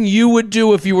everything you would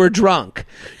do if you were drunk.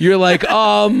 You're like,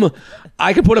 I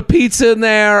could put a pizza in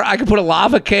there. I could put a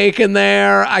lava cake in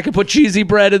there. I could put cheesy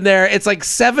bread in there. It's like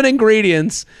 7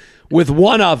 ingredients with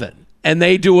one oven, and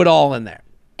they do it all in there.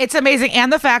 It's amazing.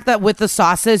 And the fact that with the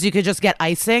sauces, you could just get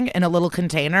icing in a little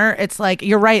container. It's like,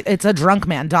 you're right. It's a drunk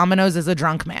man. Domino's is a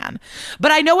drunk man.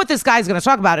 But I know what this guy's going to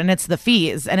talk about, and it's the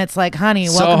fees. And it's like, honey,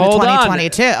 welcome to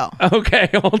 2022. Okay,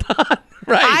 hold on.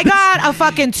 Right. I got a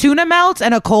fucking tuna melt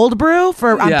and a cold brew on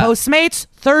Postmates,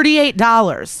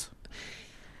 $38.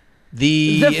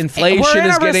 The inflation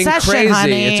is getting crazy.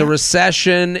 Honey. It's a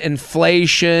recession,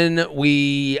 inflation.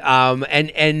 We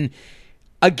and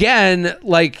again,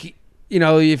 like, you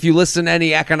know, if you listen to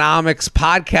any economics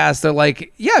podcast, they're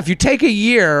like, if you take a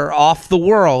year off the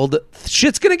world,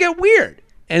 shit's gonna get weird.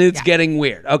 and it's getting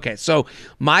weird. Okay, so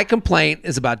my complaint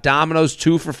is about Domino's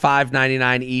 2 for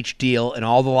 $5.99 each deal and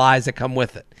all the lies that come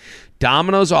with it.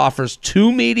 Domino's offers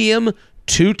 2 medium,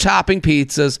 2 topping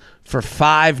pizzas for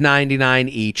 $5.99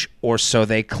 each, or so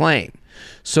they claim.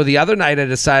 So the other night I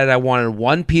decided I wanted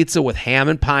 1 pizza with ham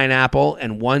and pineapple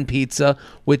and 1 pizza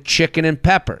with chicken and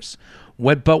peppers.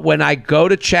 But when I go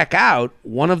to check out,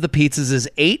 one of the pizzas is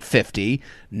 $8.50,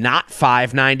 not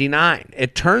 $5.99.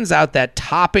 It turns out that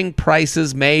topping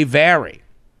prices may vary.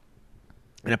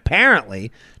 And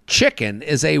apparently, chicken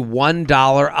is a $1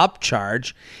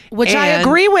 upcharge. Which I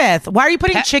agree with. Why are you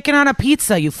putting chicken on a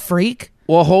pizza, you freak?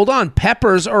 Well, hold on.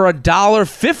 Peppers are a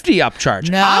 $1.50 upcharge.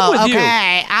 No, I'm with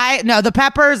you. No, the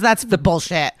peppers, that's the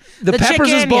bullshit. The peppers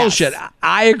chicken, is bullshit. Yes.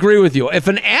 I agree with you. If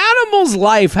an animal's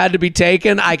life had to be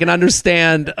taken, I can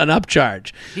understand an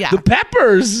upcharge. Yeah. The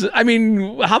peppers, I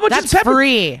mean, how much is That's pepper?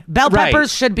 free. Bell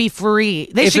peppers should be free.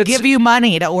 They should give you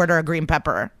money to order a green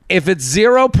pepper. If it's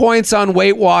 0 points on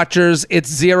Weight Watchers, it's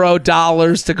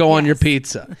 $0 to go on your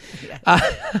pizza. Yes.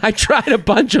 I tried a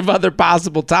bunch of other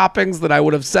possible toppings that I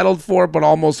would have settled for, but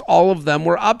almost all of them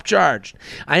were upcharged.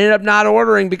 I ended up not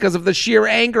ordering because of the sheer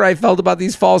anger I felt about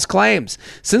these false claims.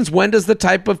 Since when does the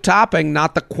type of topping,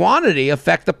 not the quantity,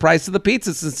 affect the price of the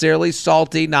pizza? Sincerely,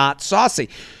 Salty, not Saucy.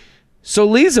 So,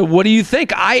 Lisa, what do you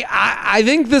think? I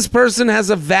think this person has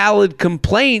a valid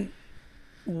complaint.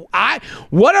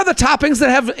 What are the toppings that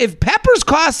have? If peppers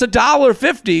cost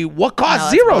 $1.50, what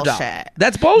costs $0? Bullshit.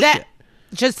 That's bullshit.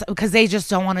 Just because they just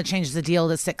don't want to change the deal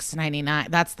to $6.99.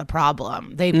 That's the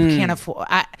problem. They can't afford.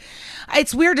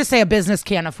 It's weird to say a business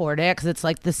can't afford it because it's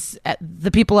like this. The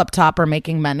people up top are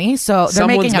making money, so they're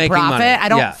making a profit. Money. I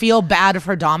don't feel bad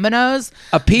for Domino's.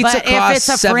 A pizza but costs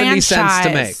if it's a 70 cents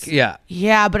to make.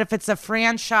 Yeah, but if it's a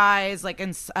franchise, like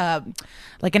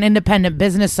an independent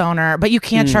business owner, but you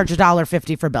can't charge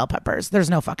 $1.50 for bell peppers. There's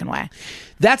no fucking way.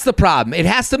 That's the problem. It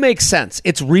has to make sense.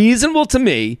 It's reasonable to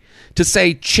me to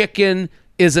say chicken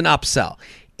is an upsell.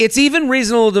 It's even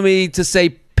reasonable to me to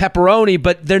say pepperoni,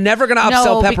 but they're never going to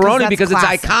upsell pepperoni because it's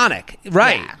iconic.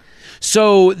 Right. Yeah.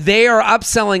 So they are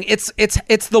upselling. It's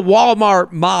the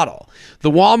Walmart model.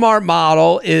 The Walmart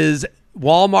model is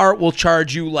Walmart will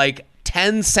charge you like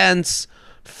 10 cents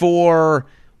for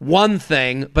one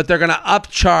thing, but they're going to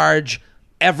upcharge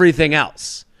everything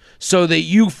else so that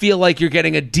you feel like you're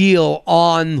getting a deal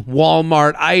on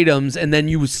Walmart items, and then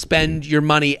you spend your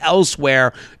money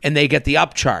elsewhere and they get the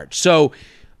upcharge. So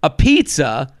a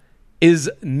pizza is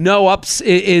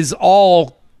is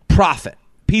all profit.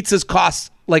 Pizzas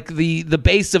cost like the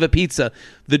base of a pizza,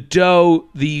 the dough,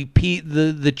 the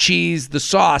cheese, the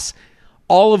sauce,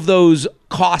 all of those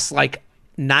cost like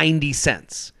 90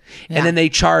 cents. Yeah. And then they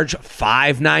charge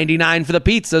 $5.99 for the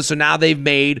pizza, so now they've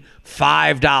made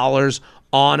 $5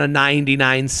 on a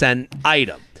 99-cent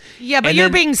item. Yeah, but you're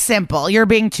being simple. You're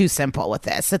being too simple with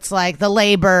this. It's like the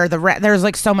labor, there's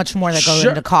like so much more that goes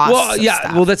into costs. Well, yeah,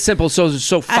 stuff. Well, that's simple. So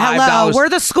 $5. Hello, we're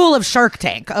the school of Shark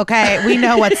Tank. Okay, we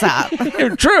know what's up.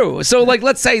 True. So, like,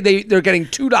 let's say they're getting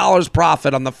 $2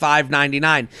 profit on the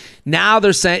 $5.99. Now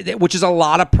they're saying, which is a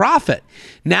lot of profit.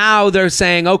 Now they're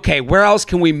saying, okay, where else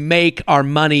can we make our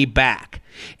money back?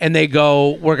 And they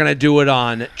go, we're going to do it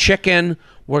on chicken.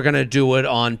 We're going to do it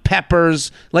on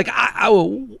peppers. Like,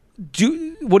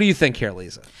 what do you think here,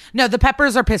 Lisa? No, the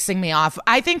peppers are pissing me off.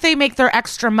 I think they make their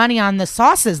extra money on the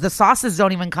sauces. The sauces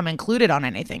don't even come included on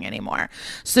anything anymore.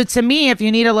 So to me, if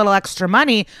you need a little extra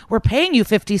money, we're paying you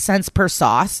 50 cents per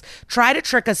sauce. Try to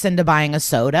trick us into buying a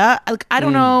soda. Like, I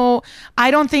don't know.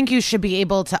 I don't think you should be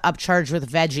able to upcharge with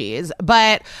veggies.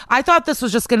 But I thought this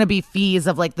was just going to be fees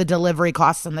of like the delivery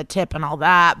costs and the tip and all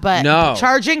that. But no.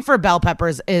 Charging for bell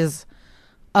peppers is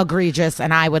egregious,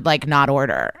 and I would like not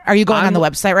order. Are you going on the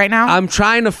website right now? I'm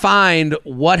trying to find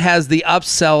what has the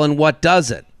upsell and what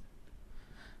doesn't.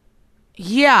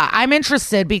 Yeah, I'm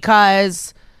interested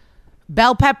because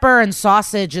bell pepper and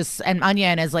sausage and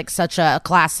onion is like such a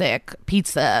classic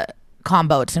pizza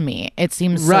combo to me. It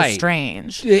seems so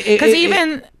strange because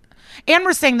and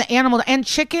we're saying the animal and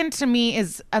chicken to me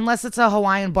is, unless it's a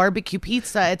Hawaiian barbecue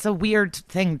pizza, it's a weird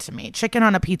thing to me. Chicken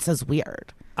on a pizza is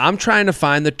weird. I'm trying to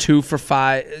find the 2 for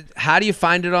 $5. How do you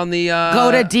find it on the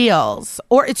go to deals,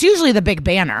 or it's usually the big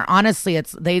banner. Honestly,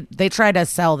 it's they try to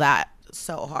sell that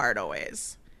so hard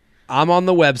always. I'm on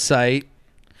the website.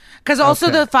 Because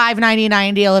also the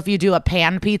 $5.99 deal, if you do a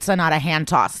pan pizza, not a hand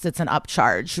tossed, it's an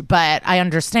upcharge. But I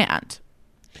understand.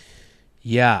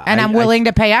 Yeah, and I'm willing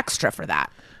to pay extra for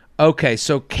that. Okay,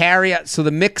 so carry out. So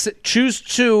the mix, choose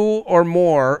 2 or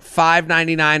more,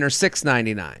 $5.99 or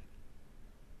 $6.99.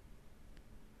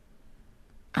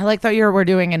 I like that we're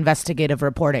doing investigative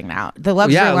reporting now. The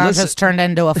luxury lounge has turned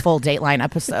into a full Dateline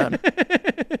episode.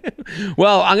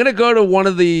 Well, I'm gonna go to one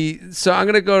of the. So I'm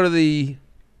gonna go to the.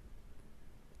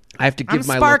 I have to give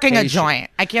my sparking location. a joint.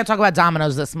 I can't talk about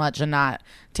Domino's this much and not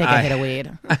take a hit of weed.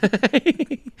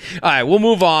 All right, we'll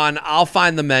move on. I'll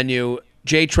find the menu.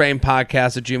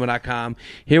 jtrainpodcast@gmail.com.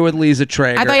 Here with Lisa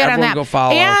Traeger. I thought you had Everyone that. go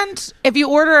follow. And if you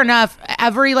order enough,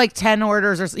 every 10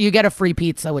 orders, or so, you get a free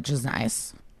pizza, which is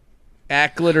nice.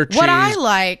 Acklet or cheese. What I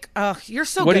like, you're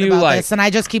so What good do you about like? this, and I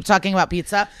just keep talking about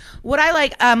pizza. What I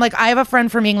like I have a friend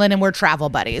from England, and we're travel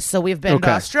buddies. So we've been to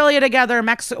Australia together,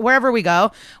 Mexico, wherever we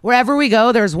go. Wherever we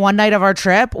go, there's one night of our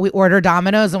trip, we order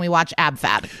Domino's and we watch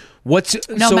AbFab.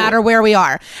 No matter where we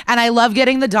are. And I love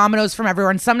getting the Domino's from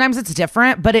everywhere. And sometimes it's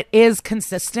different, but it is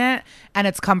consistent and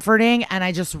it's comforting. And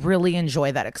I just really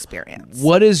enjoy that experience.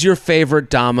 What is your favorite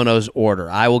Domino's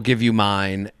order? I will give you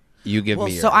mine. You give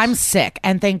me yours. So I'm sick.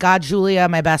 And thank God Julia,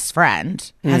 my best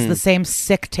friend, has the same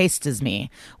sick taste as me.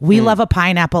 We love a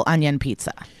pineapple onion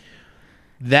pizza.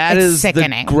 That It's is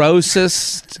sickening. the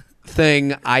grossest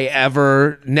thing I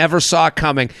never saw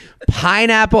coming.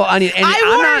 Pineapple onion. And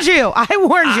I warned you.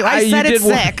 I said it's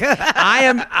sick.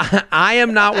 I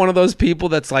am not one of those people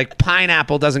that's like,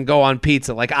 pineapple doesn't go on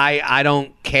pizza. Like I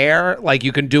don't care. Like,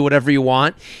 you can do whatever you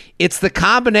want. It's the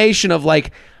combination of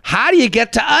how do you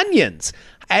get to onions?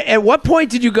 At what point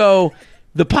did you go,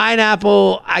 the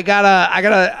pineapple, I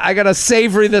gotta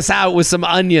savory this out with some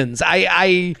onions?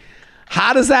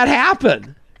 How does that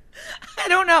happen? I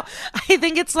don't know. I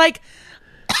think it's like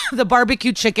the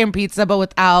barbecue chicken pizza, but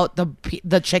without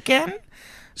the chicken.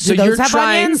 So Do those you're have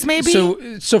trying, onions, maybe?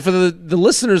 So for the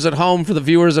listeners at home, for the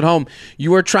viewers at home,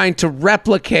 you are trying to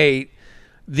replicate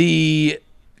the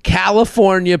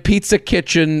California Pizza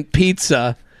Kitchen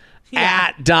pizza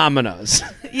at Domino's.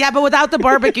 Yeah, but without the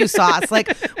barbecue sauce.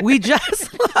 We just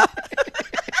love...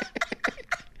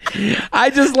 I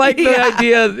just like the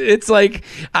idea. It's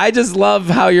I just love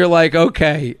how you're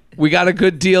okay, we got a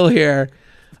good deal here.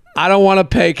 I don't want to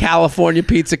pay California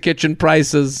Pizza Kitchen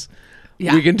prices.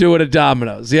 Yeah. We can do it at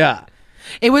Domino's. Yeah.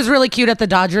 It was really cute at the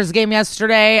Dodgers game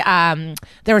yesterday.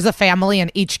 There was a family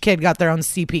and each kid got their own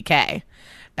CPK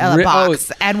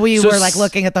box. And we were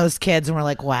looking at those kids and we're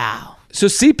like, wow. So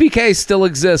CPK still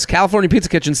exists. California Pizza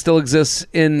Kitchen still exists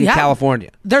in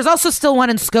California. There's also still one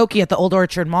in Skokie at the Old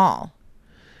Orchard Mall.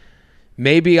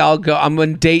 Maybe I'll go. I'm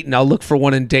in Dayton. I'll look for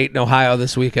one in Dayton, Ohio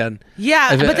this weekend.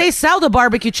 Yeah, but they sell the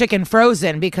barbecue chicken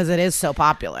frozen because it is so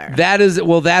popular.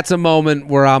 That's a moment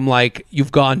where I'm like,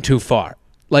 you've gone too far.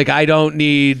 I don't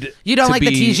need. You don't like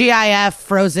the TGIF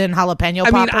frozen jalapeno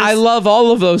poppers? I mean, I love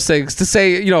all of those things. To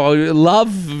say,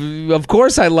 love, of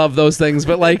course I love those things,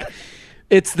 but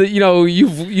it's the,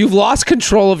 you've lost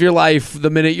control of your life the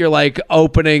minute you're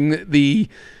opening the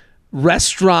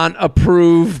restaurant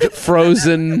approved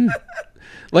frozen.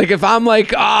 If I'm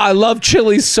I love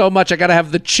Chili's so much, I gotta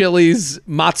have the Chili's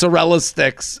mozzarella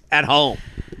sticks at home.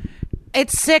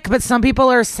 It's sick, but some people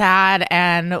are sad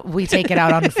and we take it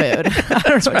out on food. I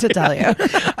don't know what to tell you.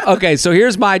 Okay, so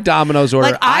here's my Domino's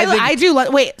order. I'll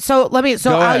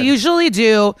usually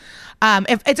do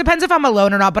if it depends if I'm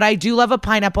alone or not, but I do love a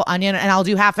pineapple onion, and I'll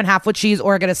do half and half with cheese,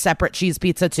 or get a separate cheese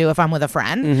pizza too if I'm with a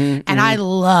friend. I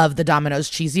love the Domino's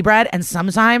cheesy bread, and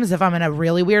sometimes if I'm in a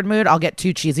really weird mood, I'll get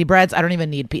 2 cheesy breads. I don't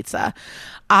even need pizza.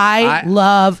 I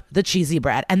love the cheesy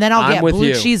bread, and then I'll get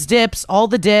blue cheese dips, all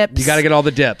the dips. You got to get all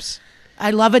the dips. I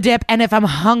love a dip, and if I'm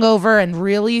hungover and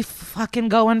really fucking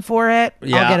going for it, I'll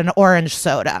get an orange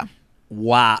soda.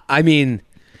 Wow, I mean,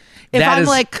 if I'm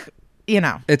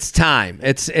it's time.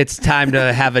 It's time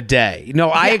to have a day. No,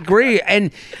 I agree.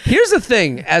 And here's the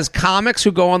thing: as comics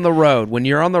who go on the road, when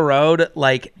you're on the road,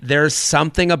 there's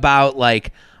something about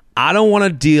I don't want to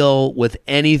deal with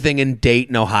anything in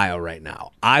Dayton, Ohio right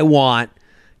now. I want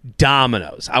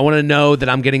Domino's. I want to know that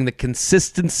I'm getting the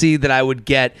consistency that I would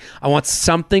get. I want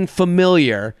something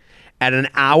familiar at an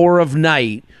hour of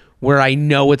night where I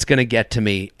know it's going to get to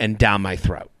me and down my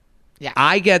throat. Yeah.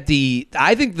 I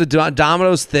think the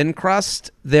Domino's thin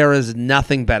crust, there is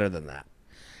nothing better than that.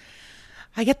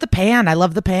 I get the pan. I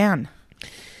love the pan.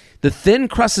 The thin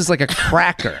crust is like a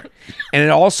cracker. And it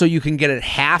also, you can get it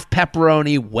half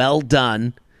pepperoni, well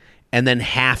done, and then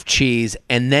half cheese.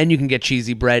 And then you can get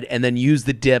cheesy bread and then use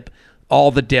the dip, all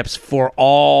the dips for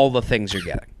all the things you're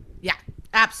getting. Yeah,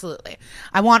 absolutely.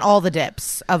 I want all the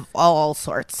dips of all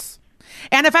sorts.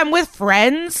 And if I'm with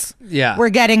friends, we're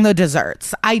getting the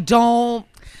desserts. I don't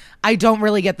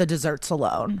really get the desserts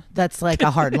alone. That's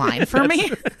a hard line for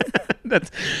me. That's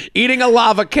eating a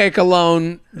lava cake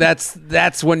alone.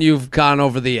 That's when you've gone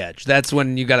over the edge. That's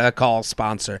when you got to call a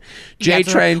sponsor.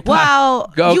 J-Train. Wow.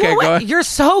 Go ahead. You're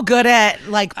so good at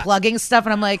like plugging stuff,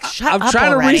 and I'm like, shut up. I'm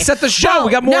trying already. to reset the show.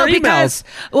 We got more emails.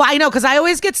 I know, because I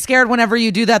always get scared whenever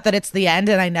you do that it's the end,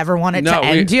 and I never want it to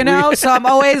end. So I'm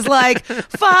always like,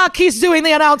 fuck, he's doing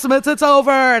the announcements. It's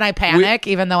over, and I panic,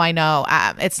 even though I know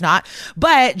it's not.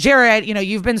 But Jared,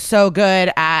 you've been so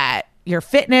good at your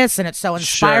fitness, and it's so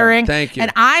inspiring. Sure, thank you.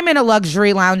 And I'm in a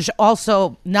luxury lounge,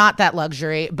 also not that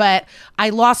luxury, but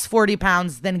I lost 40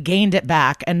 pounds, then gained it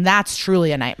back, and that's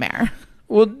truly a nightmare.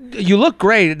 Well, you look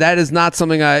great. That is not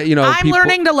something I'm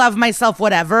learning to love myself,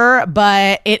 whatever,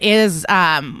 but it is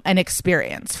an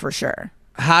experience for sure.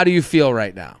 How do you feel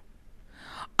right now?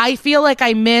 I feel like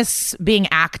I miss being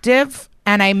active,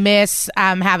 and I miss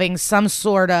having some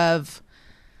sort of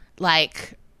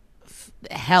like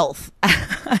health.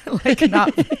 I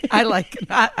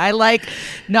like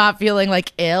not feeling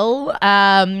like ill.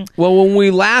 Well,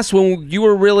 when you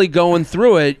were really going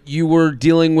through it, you were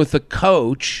dealing with a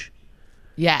coach.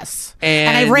 Yes.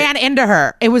 And I ran into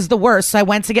her. It was the worst. So I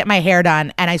went to get my hair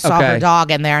done, and I saw her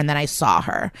dog in there, and then I saw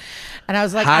her. And I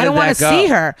was like, I don't want to see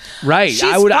her. Right. She's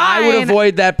I would fine.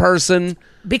 avoid that person.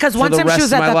 Because one time she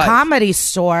was at the comedy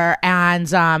store, and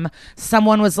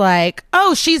someone was like,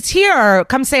 "Oh, she's here.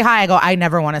 Come say hi." I go, "I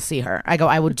never want to see her." I go,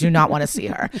 "I do not want to see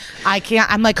her. I can't."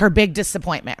 I'm like her big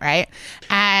disappointment, right?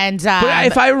 And but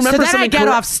if I remember, so then I get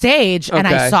off stage, and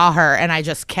I saw her, and I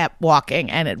just kept walking,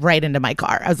 and right into my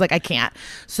car. I was like, I can't.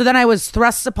 So then I was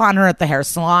thrust upon her at the hair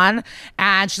salon,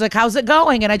 and she's like, "How's it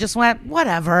going?" And I just went,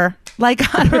 "Whatever." Like,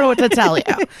 I don't know what to tell you.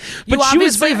 You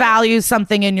obviously value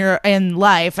something in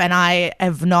life, and I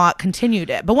have not continued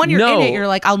it. But when you're in it, you're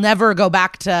like, I'll never go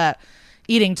back to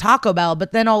eating Taco Bell.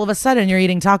 But then all of a sudden, you're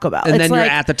eating Taco Bell, and then you're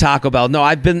at the Taco Bell. No,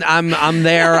 I'm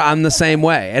there. I'm the same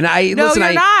way. And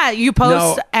you're not. You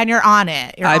post and you're on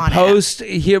it. I post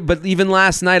here, but even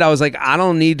last night, I was like, I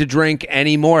don't need to drink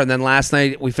anymore. And then last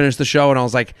night we finished the show, and I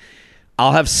was like,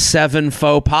 I'll have 7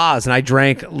 faux pas, and I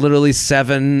drank literally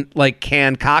 7 like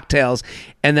canned cocktails,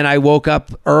 and then I woke up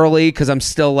early because I'm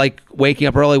still like waking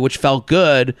up early, which felt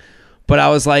good. But I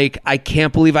was like, I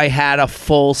can't believe I had a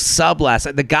full sub last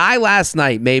night. The guy last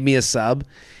night made me a sub.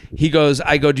 He goes,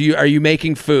 I go, are you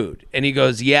making food? And he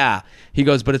goes, yeah. He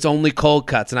goes, but it's only cold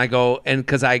cuts. And I go, and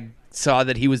because I saw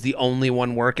that he was the only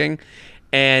one working,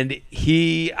 and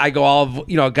I go,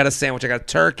 I got a sandwich. I got a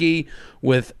turkey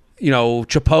with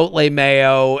chipotle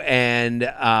mayo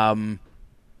and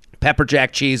pepper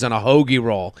jack cheese on a hoagie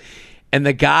roll. And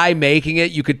the guy making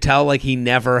it, you could tell like he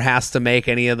never has to make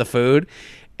any of the food.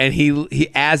 And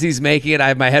he as he's making it, I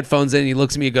have my headphones in, and he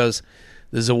looks at me and goes,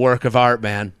 "This is a work of art,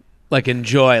 man. Like,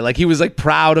 enjoy." Like, he was like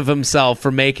proud of himself for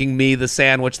making me the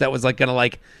sandwich that was like gonna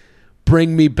like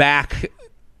bring me back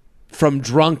from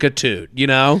drunkitude,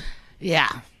 Yeah.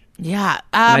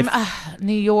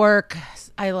 New York,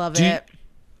 I love it.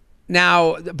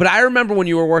 Now, but I remember when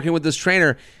you were working with this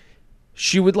trainer,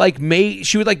 she would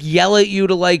yell at you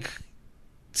to like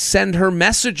send her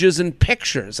messages and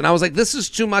pictures, and I was like, this is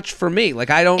too much for me. Like,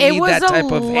 I don't need that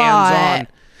type of hands-on.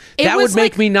 That would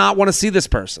make me not want to see this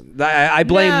person. I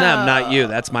blame them, not you.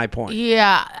 That's my point.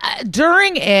 Yeah.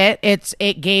 During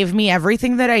it gave me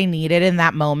everything that I needed in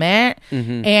that moment,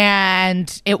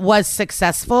 and it was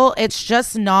successful. It's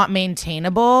just not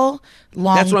maintainable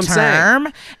long term. That's what I'm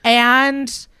saying.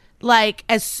 And like,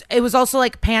 as it was also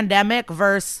like pandemic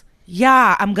versus,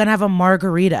 I'm gonna have a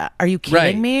margarita. Are you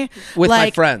kidding me? With my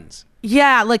friends.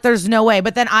 Yeah, like there's no way.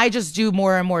 But then I just do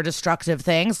more and more destructive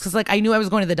things because like I knew I was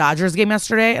going to the Dodgers game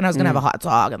yesterday, and I was gonna have a hot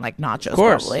dog and like nachos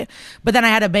probably. But then I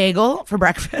had a bagel for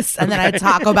breakfast, and then I had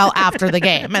Taco Bell after the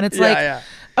game, and it's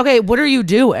okay, what are you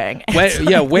doing?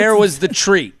 Where was the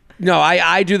treat? No,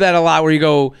 I do that a lot where you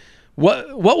go,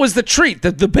 what was the treat?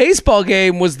 The baseball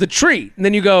game was the treat, and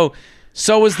then you go,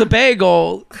 so was the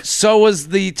bagel, so was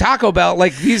the Taco Bell.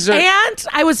 Like, these are... And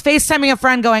I was FaceTiming a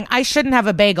friend going, I shouldn't have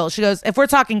a bagel. She goes, if we're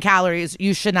talking calories,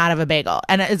 you should not have a bagel.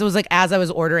 And it was like as I was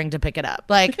ordering to pick it up.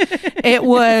 Like, it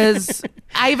was...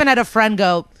 I even had a friend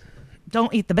go,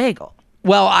 don't eat the bagel.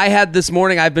 Well, I had this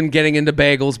morning, I've been getting into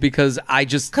bagels because I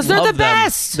just love them. Because they're the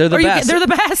best. They're the best. They're the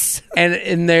best.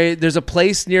 And there's a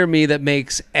place near me that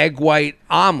makes egg white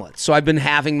omelets. So I've been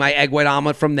having my egg white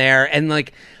omelet from there. And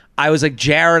like... I was like,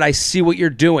 Jared, I see what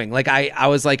you're doing. Like, I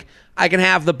was like, I can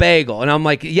have the bagel. And I'm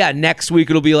like, yeah, next week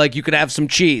it'll be like, you could have some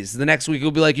cheese. The next week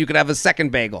it'll be like, you could have a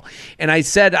second bagel. And I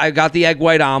said, I got the egg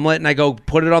white omelet, and I go,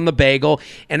 put it on the bagel.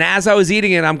 And as I was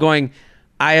eating it, I'm going,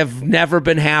 I have never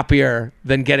been happier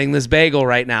than getting this bagel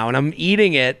right now. And I'm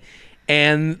eating it,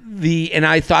 And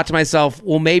I thought to myself,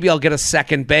 well, maybe I'll get a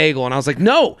second bagel. And I was like,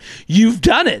 no, you've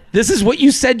done it. This is what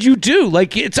you said you do.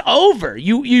 Like, it's over.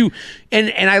 And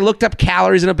I looked up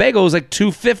calories in a bagel. It was like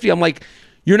 250. I'm like,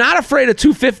 you're not afraid of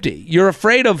 250. You're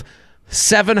afraid of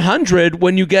 700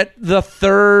 when you get the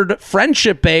third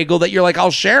friendship bagel that you're like,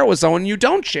 I'll share it with someone. You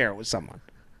don't share it with someone.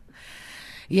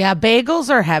 Yeah, bagels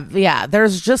are heavy. Yeah,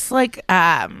 there's just like,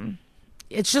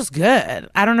 it's just good.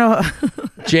 I don't know.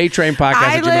 JTrain Podcast.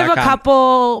 I live a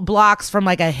couple blocks from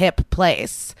like a hip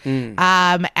place,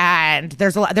 and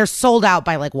they're sold out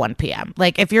by like 1 p.m.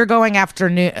 Like if you're going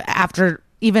after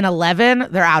even 11,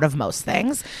 they're out of most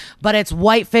things. But it's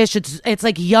whitefish. It's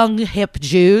like young hip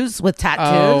Jews with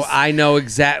tattoos. Oh, I know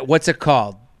exactly. What's it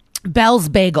called? Bell's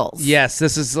Bagels. Yes,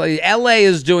 this is like, LA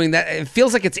is doing that. It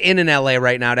feels like it's in LA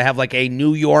right now to have like a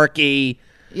New York-y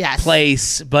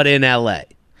place, but in LA.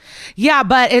 Yeah,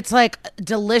 but it's like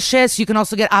delicious. You can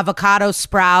also get avocado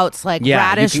sprouts, like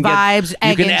radish vibes,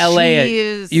 egg and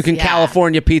cheese. You can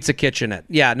California Pizza Kitchen it.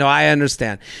 Yeah, no, I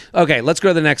understand. Okay, let's go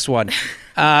to the next one.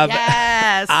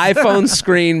 Yes. iPhone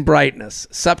screen brightness.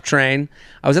 Sup, train.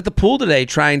 I was at the pool today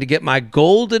trying to get my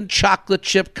golden chocolate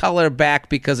chip color back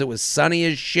because it was sunny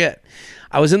as shit.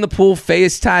 I was in the pool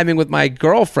FaceTiming with my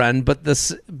girlfriend, but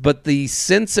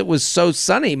since it was so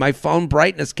sunny, my phone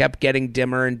brightness kept getting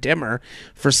dimmer and dimmer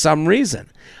for some reason.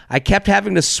 I kept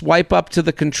having to swipe up to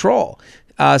the control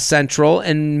central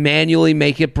and manually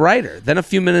make it brighter. Then a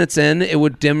few minutes in, it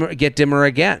would get dimmer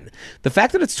again. The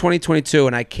fact that it's 2022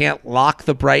 and I can't lock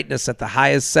the brightness at the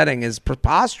highest setting is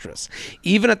preposterous.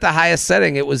 Even at the highest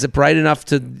setting, it wasn't bright enough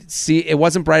to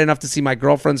see my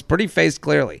girlfriend's pretty face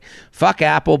clearly. Fuck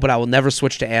Apple, but I will never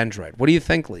switch to Android. What do you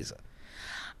think, Lisa?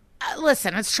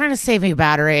 Listen, it's trying to save me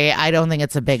battery. I don't think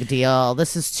it's a big deal.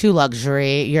 This is too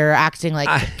luxury. You're acting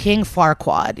like King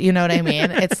Farquaad. You know what I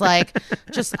mean? It's like,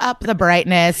 just up the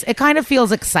brightness. It kind of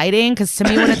feels exciting because to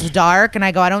me, when it's dark and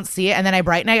I go, I don't see it, and then I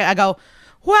brighten it, I go,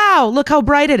 wow, look how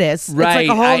bright it is. Right. It's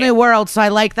like a whole new world. So I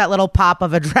like that little pop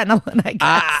of adrenaline, I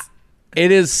guess.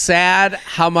 It is sad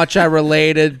how much I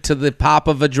related to the pop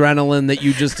of adrenaline that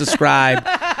you just described.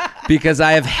 Because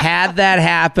I have had that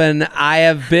happen. I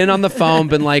have been on the phone,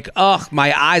 been like, ugh,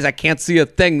 my eyes, I can't see a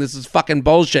thing. This is fucking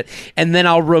bullshit. And then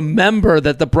I'll remember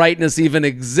that the brightness even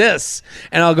exists.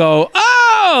 And I'll go,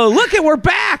 oh, look we're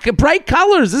back. Bright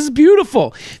colors. This is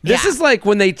beautiful. This is like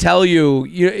when they tell you,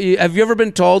 have you ever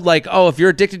been told like, oh, if you're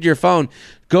addicted to your phone,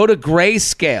 go to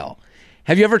grayscale.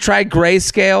 Have you ever tried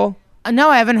grayscale? No,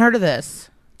 I haven't heard of this.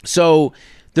 So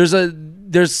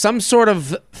there's some sort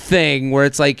of thing where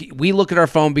it's like we look at our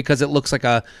phone because it looks like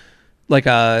a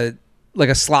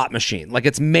slot machine. Like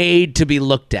it's made to be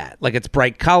looked at. Like it's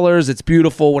bright colors, it's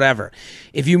beautiful, whatever.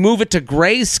 If you move it to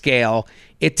grayscale,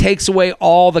 it takes away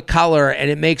all the color and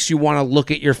it makes you want to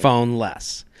look at your phone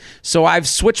less. So I've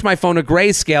switched my phone to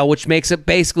grayscale, which makes it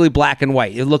basically black and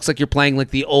white. It looks like you're playing like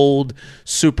the old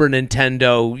Super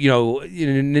Nintendo,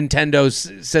 Nintendo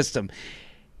system.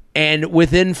 And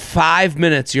within 5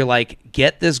 minutes, you're like,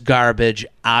 get this garbage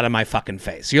out of my fucking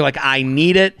face. You're like, I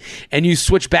need it. And you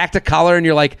switch back to color and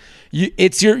you're like,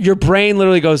 your brain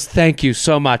literally goes, thank you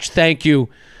so much. Thank you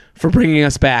for bringing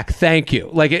us back. Thank you.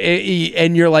 Like,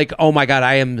 and you're like, oh my God,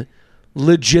 I am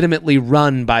legitimately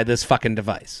run by this fucking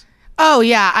device. Oh,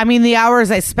 yeah. I mean, the hours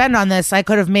I spend on this, I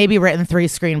could have maybe written 3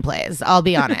 screenplays. I'll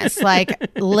be honest.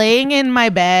 Like laying in my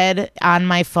bed on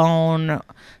my phone,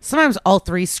 sometimes all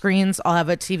 3 screens, I'll have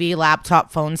a TV,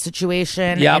 laptop, phone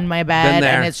situation in my bed.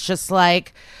 And it's just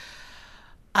like,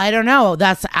 I don't know.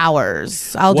 That's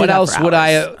hours. What else would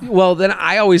I? Well, then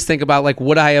I always think about like,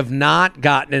 would I have not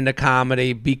gotten into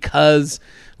comedy because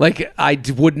like I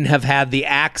wouldn't have had the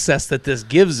access that this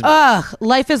gives me?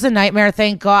 Life is a nightmare.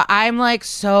 Thank God. I'm like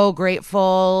so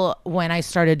grateful when I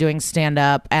started doing stand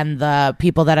up and the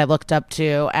people that I looked up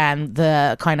to and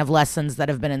the kind of lessons that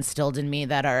have been instilled in me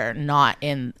that are not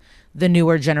in the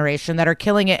newer generation that are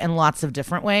killing it in lots of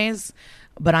different ways.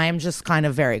 But I am just kind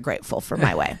of very grateful for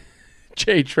my way.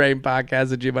 JTrain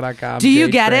Podcast at gmail.com. Do you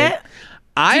get it?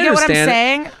 I understand. What I'm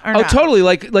saying? Or oh, no? Totally.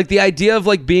 Like the idea of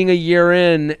like being a year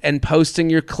in and posting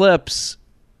your clips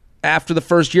after the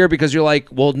first year because you're like,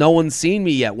 well, no one's seen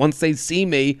me yet. Once they see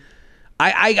me,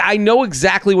 I know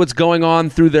exactly what's going on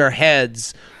through their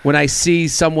heads when I see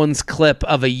someone's clip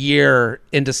of a year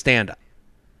into stand-up.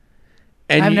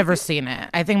 And I've never seen it.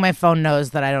 I think my phone knows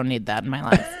that I don't need that in my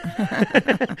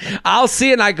life. I'll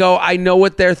see it and I go, I know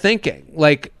what they're thinking.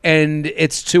 Like, and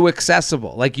it's too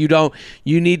accessible. Like you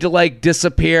need to like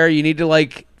disappear. You need to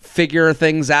like figure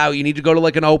things out. You need to go to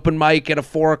like an open mic at a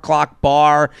 4:00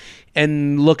 bar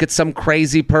and look at some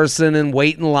crazy person and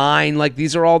wait in line. Like,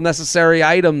 these are all necessary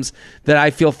items that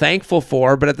I feel thankful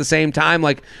for. But at the same time,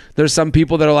 like, there's some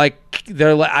people that are like,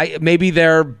 maybe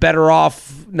they're better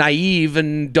off naive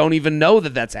and don't even know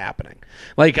that that's happening.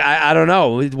 Like, I don't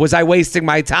know. Was I wasting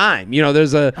my time?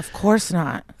 There's Of course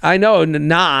not. I know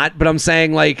not, but I'm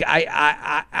saying, like,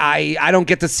 I don't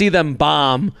get to see them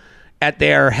bomb at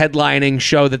their headlining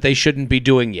show that they shouldn't be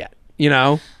doing yet,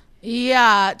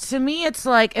 Yeah, to me, it's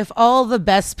like, if all the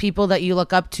best people that you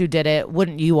look up to did it,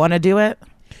 wouldn't you want to do it?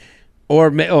 Or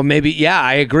maybe, yeah,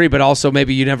 I agree, but also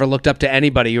maybe you never looked up to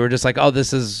anybody. You were just like, oh,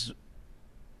 this is,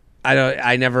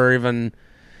 I never even.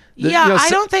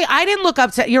 I didn't look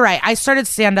up to. You're right. I started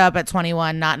stand up at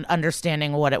 21, not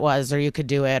understanding what it was or you could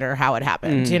do it or how it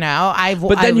happened.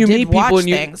 But then you meet people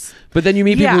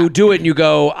who do it and you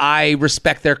go, I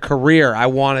respect their career. I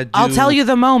want to do. I'll tell you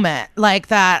the moment like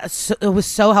that. It was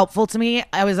so helpful to me.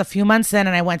 I was a few months in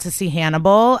and I went to see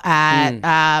Hannibal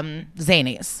at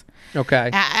Zany's.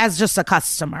 Okay. As just a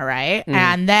customer, right?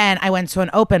 And then I went to an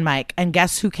open mic and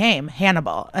guess who came?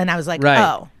 Hannibal. And I was like,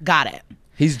 oh, got it.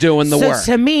 He's doing the work.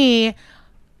 So to me,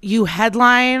 you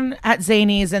headline at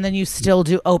Zany's and then you still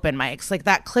do open mics. Like,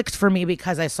 that clicked for me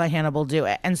because I saw Hannibal do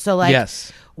it. And so, like,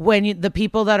 yes. When the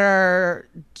people that are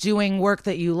doing work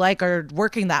that you like are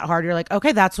working that hard, you're like,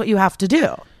 okay, that's what you have to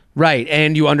do. Right.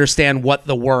 And you understand what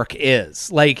the work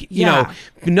is. Like,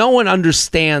 no one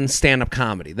understands stand-up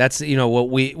comedy. That's,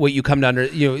 what you come to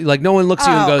like, no one looks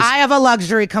at you and goes, I have a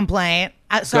luxury complaint.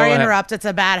 Sorry to interrupt. It's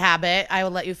a bad habit. I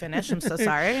will let you finish. I'm so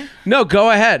sorry. No,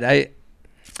 go ahead.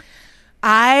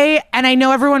 I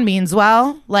know everyone means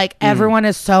well. Like, everyone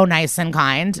is so nice and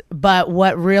kind. But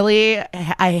what really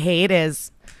I hate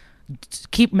is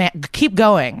keep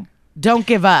going. Don't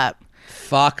give up.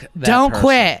 Fuck that Don't person.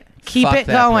 quit. Keep it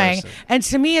going. Person. And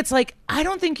to me, it's like, I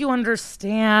don't think you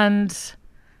understand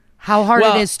how hard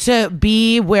it is to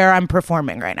be where I'm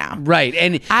performing right now. Right.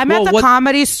 And I'm at the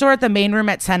Comedy Store at the main room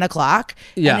at 10 o'clock.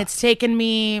 Yeah. And it's taken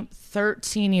me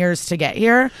 13 years to get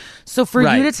here. So for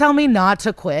you to tell me not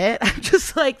to quit, I'm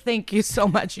just like, thank you so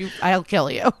much. I'll kill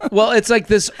you. Well, it's like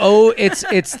this.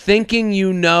 It's thinking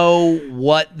you know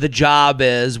what the job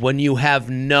is when you have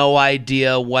no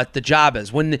idea what the job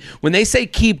is. When they say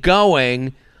keep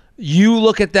going, you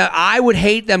look at that. I would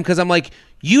hate them because I'm like,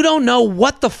 you don't know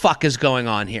what the fuck is going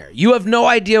on here. You have no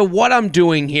idea what I'm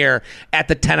doing here at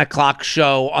the 10 o'clock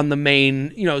show on the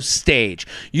main, stage.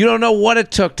 You don't know what it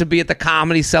took to be at the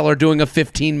Comedy Cellar doing a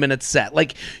 15-minute set.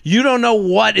 Like, you don't know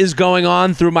what is going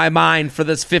on through my mind for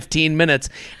this 15 minutes.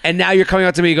 And now you're coming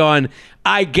up to me going,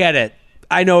 I get it.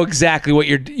 I know exactly what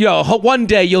you're, one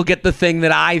day you'll get the thing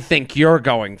that I think you're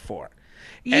going for.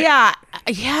 Yeah.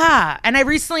 And I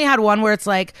recently had one where it's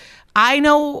like, I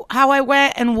know how I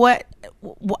went and what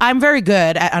I'm very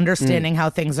good at understanding how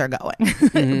things are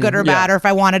going, good or bad, or if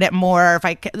I wanted it more, if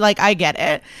I get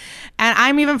it. And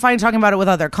I'm even fine talking about it with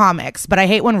other comics, but I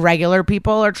hate when regular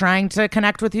people are trying to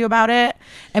connect with you about it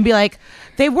and be like,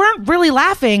 they weren't really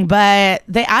laughing, but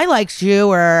I liked you,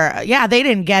 or they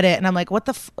didn't get it. And I'm like,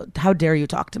 how dare you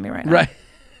talk to me right now? Right.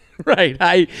 Right.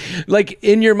 I like,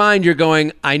 in your mind, you're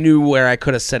going, I knew where I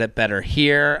could have said it better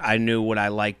here. I knew what I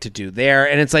liked to do there.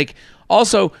 And it's like,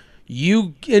 also,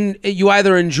 you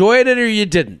either enjoyed it or you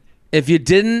didn't. If you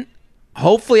didn't,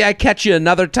 hopefully I catch you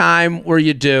another time where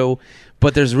you do,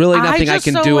 but there's really nothing I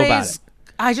can do about it.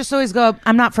 I just always go,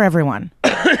 I'm not for everyone.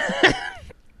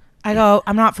 I go,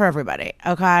 I'm not for everybody.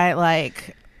 Okay.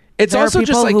 Like, it's there also are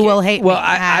people just like, who will hate me.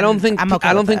 I don't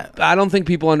think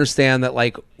people understand that,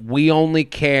 like, we only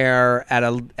care at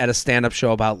a stand-up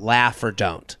show about laugh or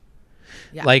don't.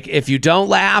 Yeah. Like, if you don't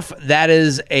laugh, that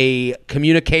is a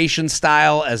communication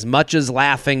style as much as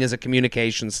laughing is a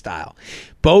communication style.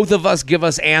 Both of us give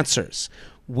us answers.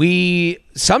 We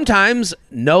sometimes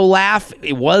no laugh,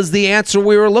 it was the answer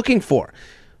we were looking for.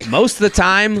 Most of the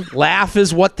time, laugh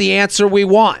is what the answer we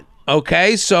want.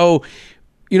 Okay, so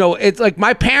it's like,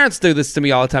 my parents do this to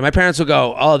me all the time. My parents will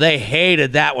go, oh, they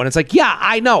hated that one. It's like, yeah,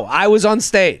 I know. I was on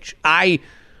stage. I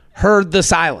heard the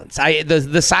silence.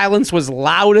 The silence was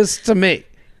loudest to me.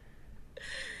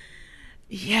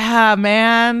 Yeah,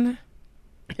 man.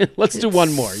 Let's do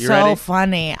one more. You ready? So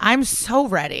funny. I'm so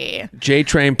ready.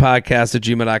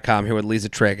 jtrainpodcast@gmail.com here with Lisa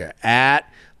Traeger. At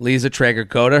Lisa Traeger.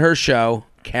 Go to her show,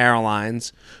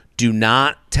 Caroline's. Do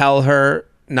not tell her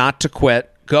not to quit.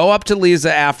 Go up to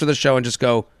Lisa after the show and just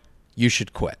go, you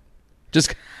should quit.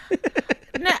 Just...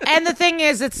 No, and the thing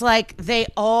is, it's like, they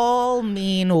all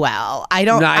mean well. I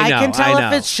can tell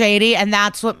if it's shady, and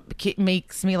that's what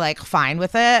makes me like fine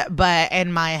with it. But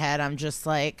in my head, I'm just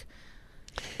like,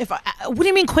 What do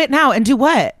you mean quit now and do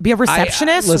what? Be a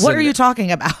receptionist? Listen, what are you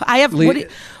talking about? I'm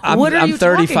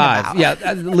 35.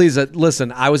 Yeah, Lisa,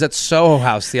 listen, I was at Soho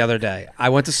House the other day. I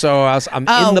went to Soho House. I'm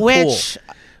in the pool.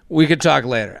 We could talk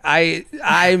later.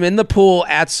 I'm in the pool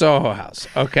at Soho House,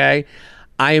 okay?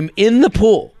 I am in the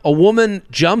pool. A woman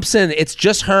jumps in. It's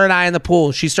just her and I in the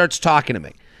pool. She starts talking to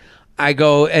me. I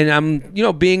go, and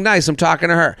I'm, being nice. I'm talking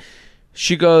to her.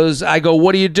 She goes, I go,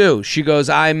 what do you do? She goes,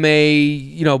 I'm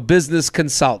a, business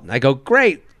consultant. I go,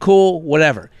 great, cool,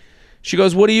 whatever. She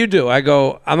goes, what do you do? I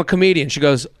go, I'm a comedian. She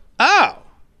goes, oh,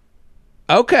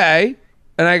 okay.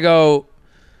 And I go,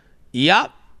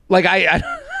 yep. Like, I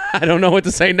don't know what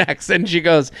to say next. And she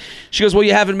goes, well,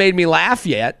 you haven't made me laugh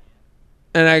yet.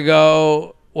 And I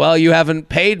go, well, you haven't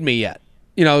paid me yet.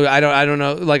 I don't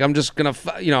know. Like, I'm just going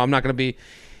to, I'm not going to be.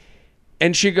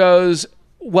 And she goes,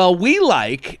 well, we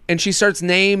like, and she starts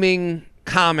naming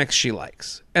comics she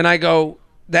likes. And I go,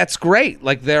 that's great.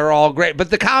 Like, they're all great. But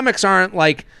the comics aren't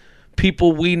like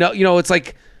people we know. It's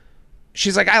like,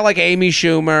 she's like, I like Amy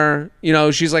Schumer.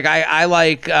 She's like, I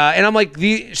like, and I'm like,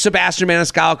 the Sebastian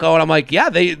Maniscalco. And I'm like, yeah,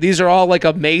 these are all like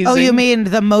amazing. Oh, you mean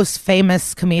the most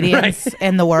famous comedians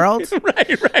in the world?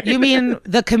 Right. You mean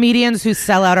the comedians who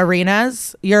sell out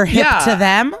arenas? You're hip to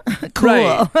them?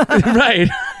 Cool. Right.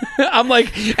 I'm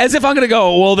like, as if I'm going to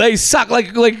go, well, they suck.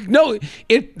 Like no,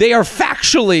 they are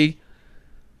factually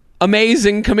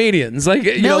amazing comedians, like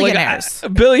millionaires,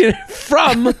 billionaire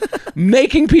from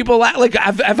making people laugh. Like,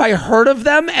 have I heard of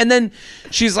them? And then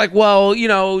she's like, well,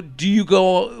 do you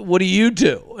go? What do you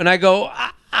do? And I go,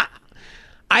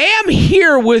 I am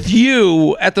here with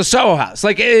you at the Soho House.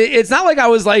 Like, it's not like I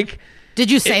was like. Did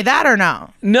you say that or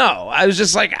no? No, I was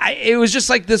just like, it was just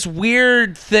like this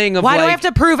weird thing of why do I like, have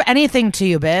to prove anything to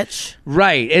you, bitch?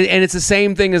 Right, and it's the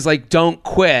same thing as like, don't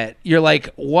quit. You're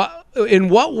like, what? In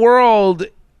what world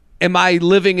am I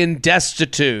living in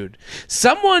destitute?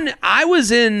 I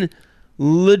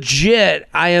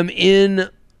am in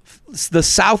the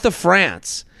south of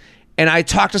France, and I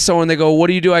talk to someone, they go, what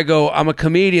do you do? I go, I'm a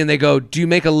comedian. They go, do you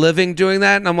make a living doing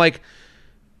that? And I'm like,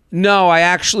 no, I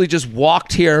actually just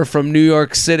walked here from New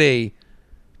York City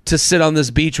to sit on this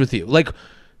beach with you. Like,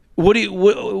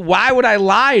 why would I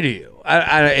lie to you?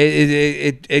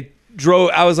 It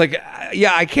drove, I was like,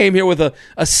 yeah, I came here with a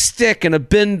stick and a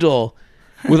bindle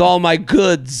with all my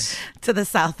goods to the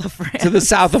south of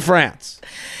France.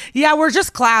 Yeah, we're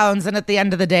just clowns, and at the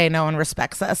end of the day, no one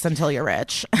respects us until you're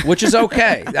rich. Which is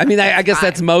okay. I mean, I guess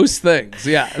that's most things.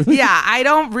 Yeah. Yeah, I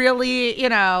don't really,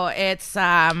 it's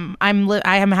I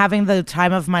am having the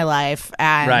time of my life,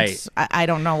 and right. I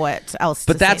don't know what else.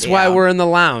 But that's why we're in the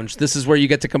lounge. This is where you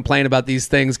get to complain about these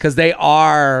things because they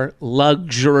are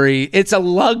luxury. It's a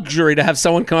luxury to have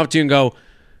someone come up to you and go,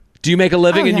 do you make a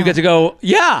living? And you get to go,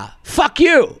 yeah, fuck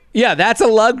you. Yeah, that's a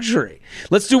luxury.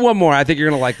 Let's do one more. I think you're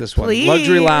going to like this one. Please.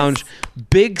 Luxury Lounge,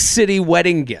 big city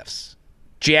wedding gifts.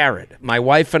 Jared, my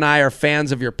wife and I are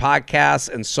fans of your podcast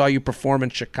and saw you perform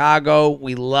in Chicago.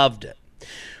 We loved it.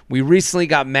 We recently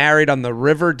got married on the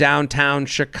river downtown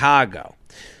Chicago.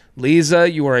 Lisa,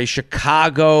 you are a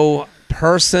Chicago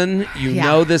person. You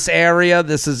know this area.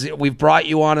 We've brought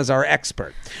you on as our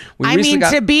expert.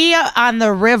 To be on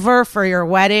the river for your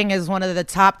wedding is one of the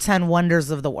top 10 wonders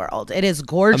of the world. It is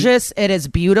gorgeous. It is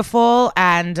beautiful,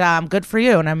 and good for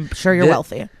you. And I'm sure you're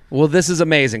wealthy. Well, this is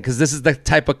amazing because this is the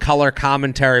type of color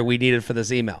commentary we needed for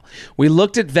this email. We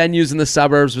looked at venues in the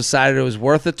suburbs, decided it was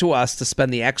worth it to us to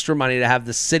spend the extra money to have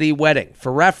the city wedding.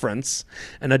 For reference,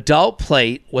 an adult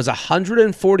plate was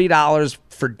 $140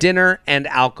 for dinner and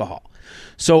alcohol.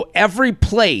 So every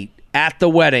plate at the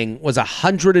wedding was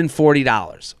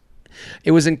 $140.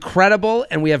 It was incredible,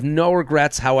 and we have no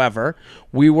regrets. However,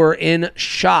 we were in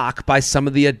shock by some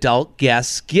of the adult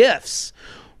guests' gifts.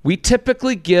 We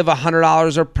typically give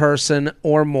 $100 a person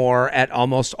or more at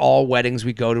almost all weddings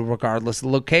we go to, regardless of the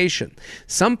location.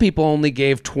 Some people only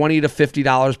gave $20 to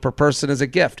 $50 per person as a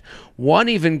gift. One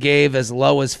even gave as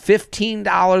low as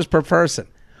 $15 per person.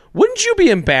 Wouldn't you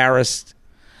be embarrassed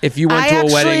if you went to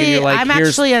a wedding and you're like,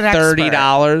 here's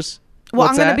 $30? Well,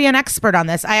 I'm going to be an expert on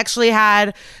this. I actually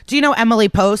do you know Emily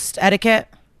Post etiquette?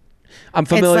 I'm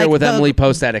familiar with Emily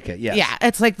Post etiquette, yes. Yeah,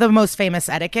 it's like the most famous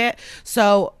etiquette.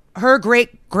 So her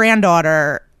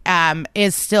great-granddaughter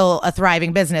is still a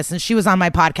thriving business, and she was on my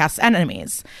podcast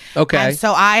Enemies. Okay. And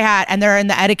so and they're in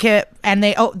the etiquette, and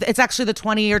it's actually the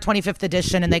 20 or 25th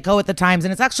edition, and they go with the times,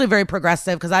 and it's actually very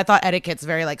progressive because I thought etiquette's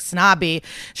very like snobby.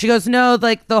 She goes, no,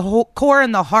 like the whole core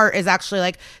and the heart is actually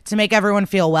like to make everyone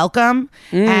feel welcome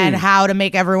and how to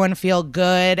make everyone feel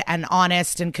good and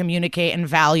honest and communicate and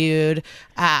valued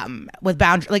with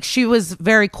boundaries. Like she was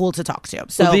very cool to talk to.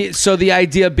 So the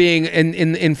idea being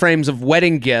in frames of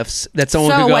wedding gifts that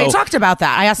someone could go. So we talked about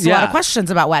that. I asked a lot of questions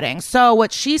about weddings. So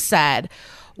what she said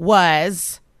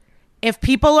was, if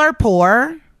people are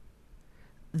poor,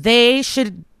 they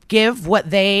should give what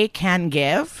they can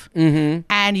give,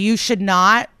 and you should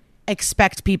not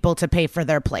expect people to pay for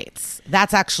their plates.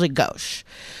 That's actually gauche.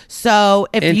 So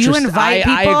if you invite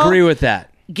people, I agree with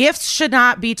that. Gifts should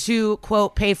not be to,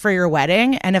 quote, pay for your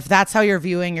wedding. And if that's how you're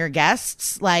viewing your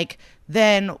guests, like,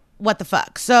 then what the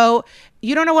fuck? So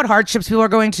you don't know what hardships people are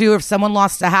going to, if someone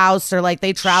lost a house or like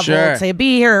they traveled to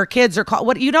be here, or kids or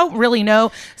what, you don't really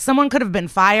know. Someone could have been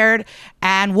fired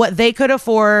and what they could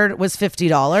afford was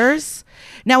 $50.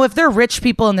 Now, if they're rich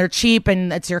people and they're cheap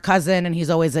and it's your cousin and he's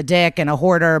always a dick and a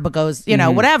hoarder but goes,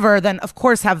 whatever, then of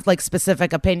course have like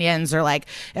specific opinions. Or like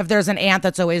if there's an aunt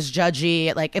that's always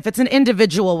judgy, like if it's an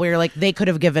individual where you're like they could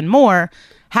have given more,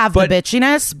 have the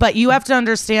bitchiness. But you have to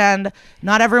understand,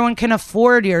 not everyone can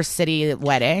afford your city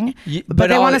wedding, but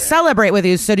they want to celebrate with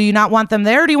you. So do you not want them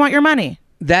there, or do you want your money?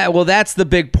 That's the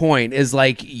big point, is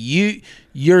like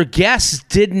your guests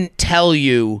didn't tell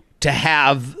you to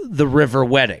have the river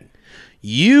wedding.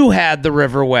 You had the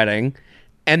river wedding,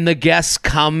 and the guests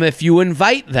come if you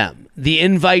invite them. The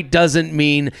invite doesn't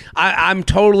mean I'm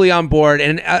totally on board.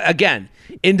 And again,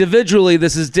 individually,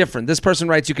 this is different. This person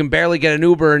writes, you can barely get an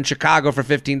Uber in Chicago for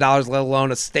 $15, let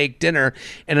alone a steak dinner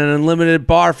and an unlimited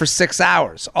bar for 6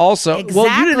 hours. Also,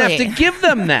 well, you didn't have to give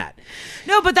them that.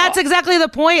 No, but that's exactly the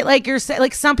point. Like you're saying,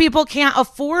 like some people can't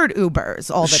afford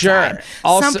Ubers all the time.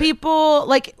 Also, some people,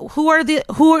 like who are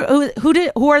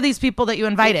these people that you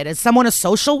invited? Is someone a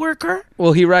social worker?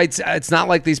 Well, he writes, it's not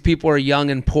like these people are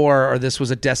young and poor, or this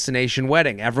was a destination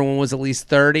wedding. Everyone was at least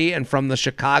 30 and from the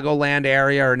Chicagoland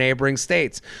area or neighboring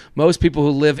states. Most people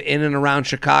who live in and around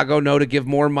Chicago know to give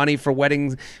more money for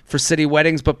city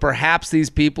weddings, but perhaps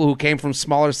these people who came from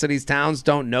smaller cities, towns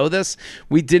don't know this.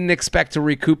 We didn't expect to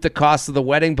recoup the cost of the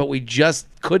wedding, but we just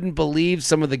couldn't believe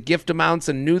some of the gift amounts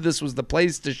and knew this was the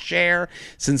place to share.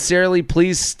 Sincerely,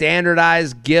 please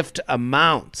standardize gift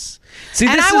amounts. See,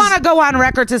 and I want to go on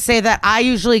record to say that I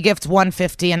usually gift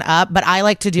 $150 and up, but I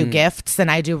like to do gifts, and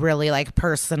I do really like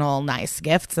personal, nice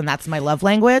gifts, and that's my love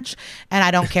language. And I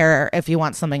don't care if you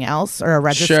want something else or a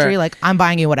registry. Like I'm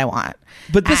buying you what I want.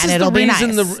 But this is the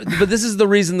reason. Nice. But this is the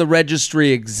reason the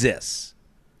registry exists.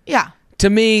 Yeah. To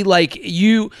me, like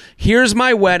here's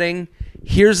my wedding.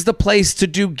 Here's the place to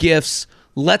do gifts.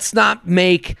 Let's not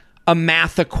make a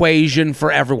math equation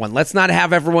for everyone. Let's not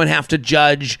have everyone have to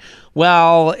judge,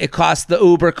 well, it costs, the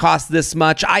Uber costs this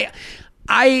much.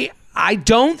 I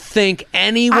don't think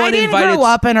anyone I didn't grow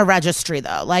up in a registry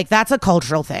though. Like that's a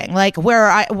cultural thing. Like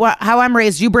how I'm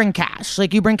raised, you bring cash.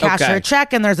 Like you bring cash or a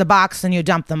check, and there's a box, and you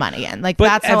dump the money in. Like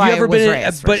that's how I was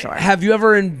raised. But have you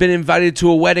ever been invited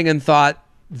to a wedding and thought,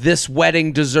 this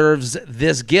wedding deserves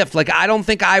this gift? Like, I don't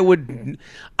think I would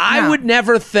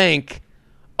never think,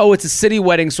 oh, it's a city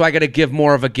wedding, so I got to give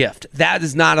more of a gift. That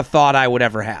is not a thought I would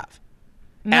ever have.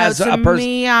 No, to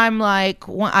me, I'm like,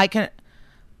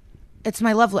 it's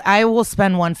my lovely, I will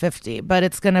spend $150, but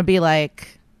it's going to be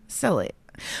like silly.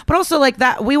 But also like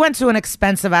that, we went to an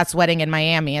expensive ass wedding in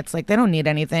Miami. It's like, they don't need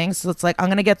anything. So it's like, I'm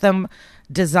going to get them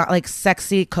like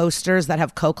sexy coasters that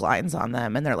have Coke lines on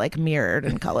them, and they're like mirrored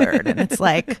and colored, and it's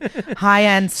like high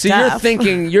end stuff. So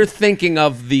you're thinking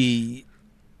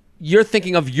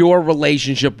of your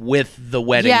relationship with the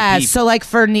wedding. Yeah. People. So like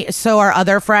so our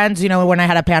other friends, when I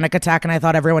had a panic attack and I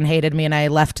thought everyone hated me and I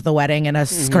left the wedding in a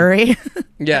scurry.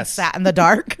 Yes. Sat in the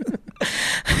dark.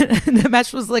 And the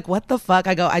mesh was like, what the fuck?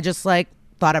 I just like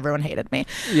thought everyone hated me.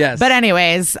 Yes. But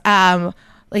anyways,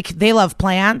 like they love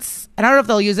plants, and I don't know if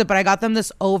they'll use it, but I got them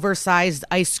this oversized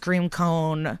ice cream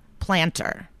cone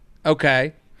planter.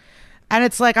 Okay. And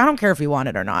it's like, I don't care if you want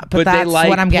it or not, but that's they like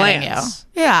what I'm plants.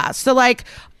 getting you. Yeah. So like,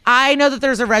 I know that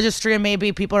there's a registry and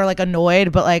maybe people are like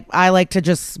annoyed, but like I like to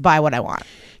just buy what I want.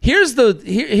 Here's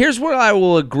where I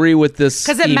will agree with this,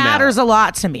 because it matters a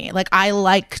lot to me. Like I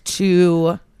like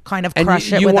to kind of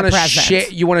crush it with a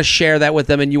present. You want to share that with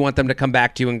them, and you want them to come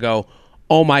back to you and go,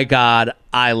 "Oh my God,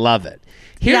 I love it."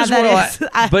 Here's yes.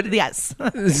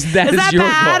 that is your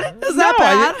bad? goal. Is that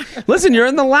bad? Listen, you're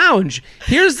in the lounge.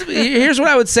 Here's what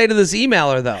I would say to this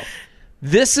emailer though.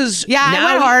 This is I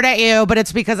went hard at you, but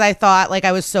it's because I thought like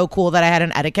I was so cool that I had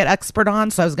an etiquette expert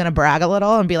on, so I was gonna brag a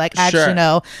little and be like, actually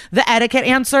no, the etiquette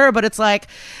answer. But it's like,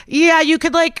 yeah, you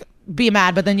could like be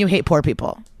mad, but then you hate poor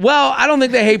people. Well, I don't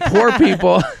think they hate poor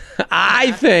people.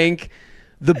 I think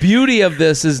the beauty of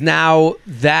this is now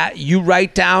that you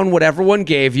write down what everyone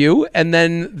gave you, and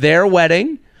then their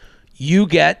wedding, you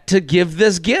get to give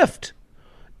this gift.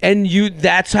 And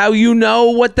that's how you know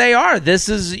what they are. This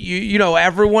is, you know,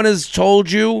 everyone has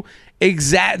told you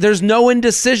there's no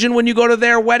indecision when you go to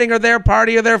their wedding or their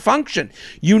party or their function.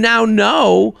 You now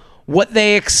know what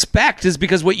they expect is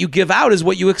because what you give out is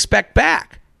what you expect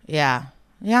back. Yeah.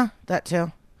 Yeah, that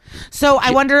too. So I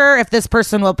wonder if this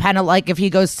person will like if he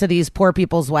goes to these poor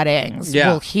people's weddings,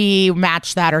 will he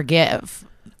match that or give?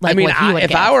 Like, I mean,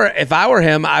 if I were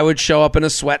him, I would show up in a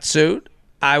sweatsuit.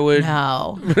 I would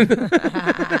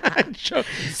show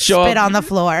spit on the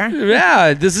floor.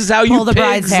 Yeah, this is how you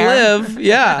pigs live.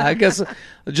 Yeah, I guess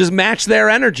just match their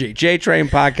energy.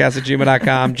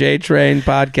 JTrainPodcast@gmail.com,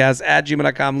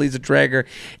 JTrainPodcast@gmail.com. Lisa Traeger.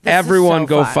 Everyone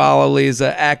go follow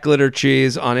Lisa at Glitter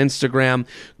Cheese on Instagram.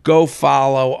 Go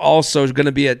follow. Also, going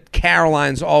to be at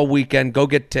Caroline's all weekend. Go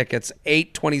get tickets.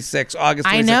 8/26, August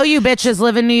 26th. I know you bitches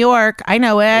live in New York. I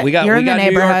know it. You're in the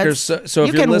neighborhood. So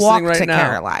if you're listening right now,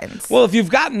 Caroline's. Well, if you've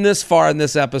gotten this far in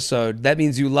this episode, that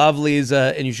means you love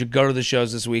Lisa and you should go to the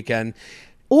shows this weekend.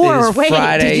 Or wait,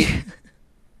 Friday.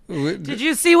 Did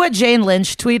you see what Jane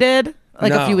Lynch tweeted?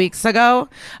 A few weeks ago?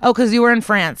 Oh, because you were in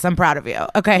France. I'm proud of you.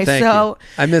 Okay, Thank you.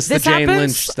 I missed the Jane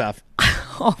Lynch stuff.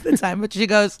 All the time, but she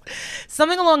goes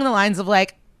something along the lines of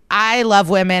like, I love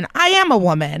women. I am a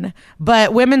woman,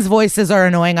 but women's voices are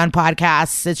annoying on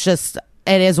podcasts. It's just,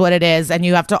 it is what it is. And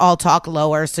you have to all talk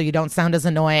lower so you don't sound as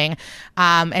annoying.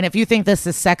 And if you think this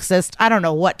is sexist, I don't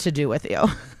know what to do with you.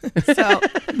 So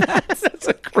that's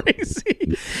a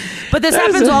crazy. But this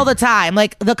happens all the time.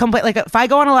 Like the complaint, like if I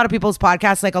go on a lot of people's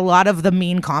podcasts, like a lot of the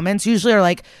mean comments usually are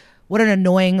like, what an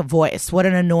annoying voice. What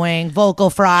an annoying vocal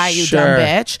fry, you dumb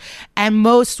bitch. And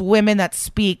most women that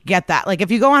speak get that. Like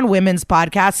if you go on women's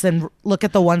podcasts and look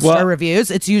at the 1-star reviews,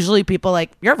 it's usually people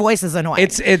like, your voice is annoying.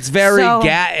 It's very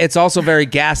it's also very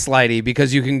gaslighty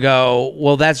because you can go,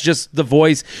 well, that's just the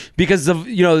voice because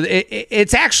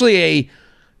it's actually a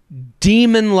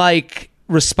demon-like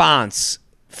response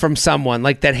from someone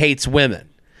like that hates women.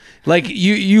 Like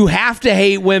you have to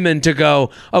hate women to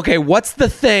go, okay, what's the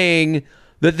thing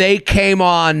that they came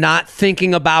on not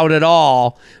thinking about at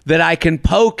all that I can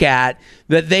poke at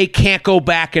that they can't go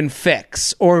back and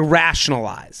fix or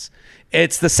rationalize?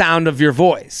 It's the sound of your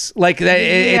voice. Like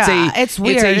it's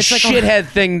weird. It's a shithead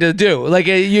thing to do. Like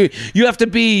you have to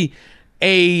be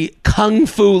a kung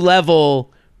fu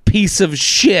level piece of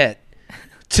shit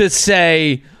to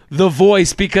say the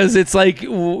voice because it's like,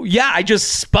 yeah, I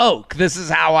just spoke. This is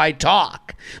how I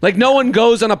talk. Like no one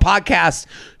goes on a podcast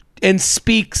and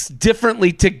speaks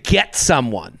differently to get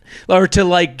someone or to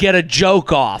like get a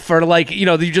joke off or like,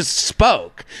 you just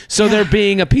spoke. So they're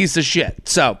being a piece of shit.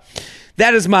 So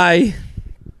that is my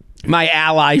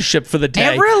allyship for the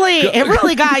day. It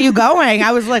really got you going.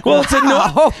 I was like, well,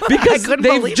 wow. It's because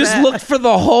they've just looked for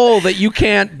the hole that you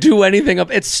can't do anything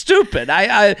of. It's stupid.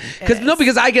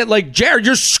 Because I get like, Jared,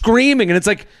 you're screaming and it's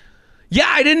like, yeah,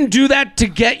 I didn't do that to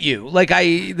get you. Like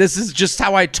this is just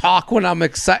how I talk when I'm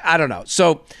excited. I don't know.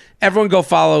 So everyone go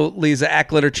follow Lisa at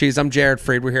Glitter Cheese. I'm Jared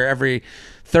Freed. We're here every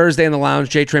Thursday in the lounge.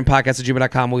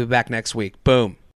 JTrainPodcast@gmail.com. We'll be back next week. Boom.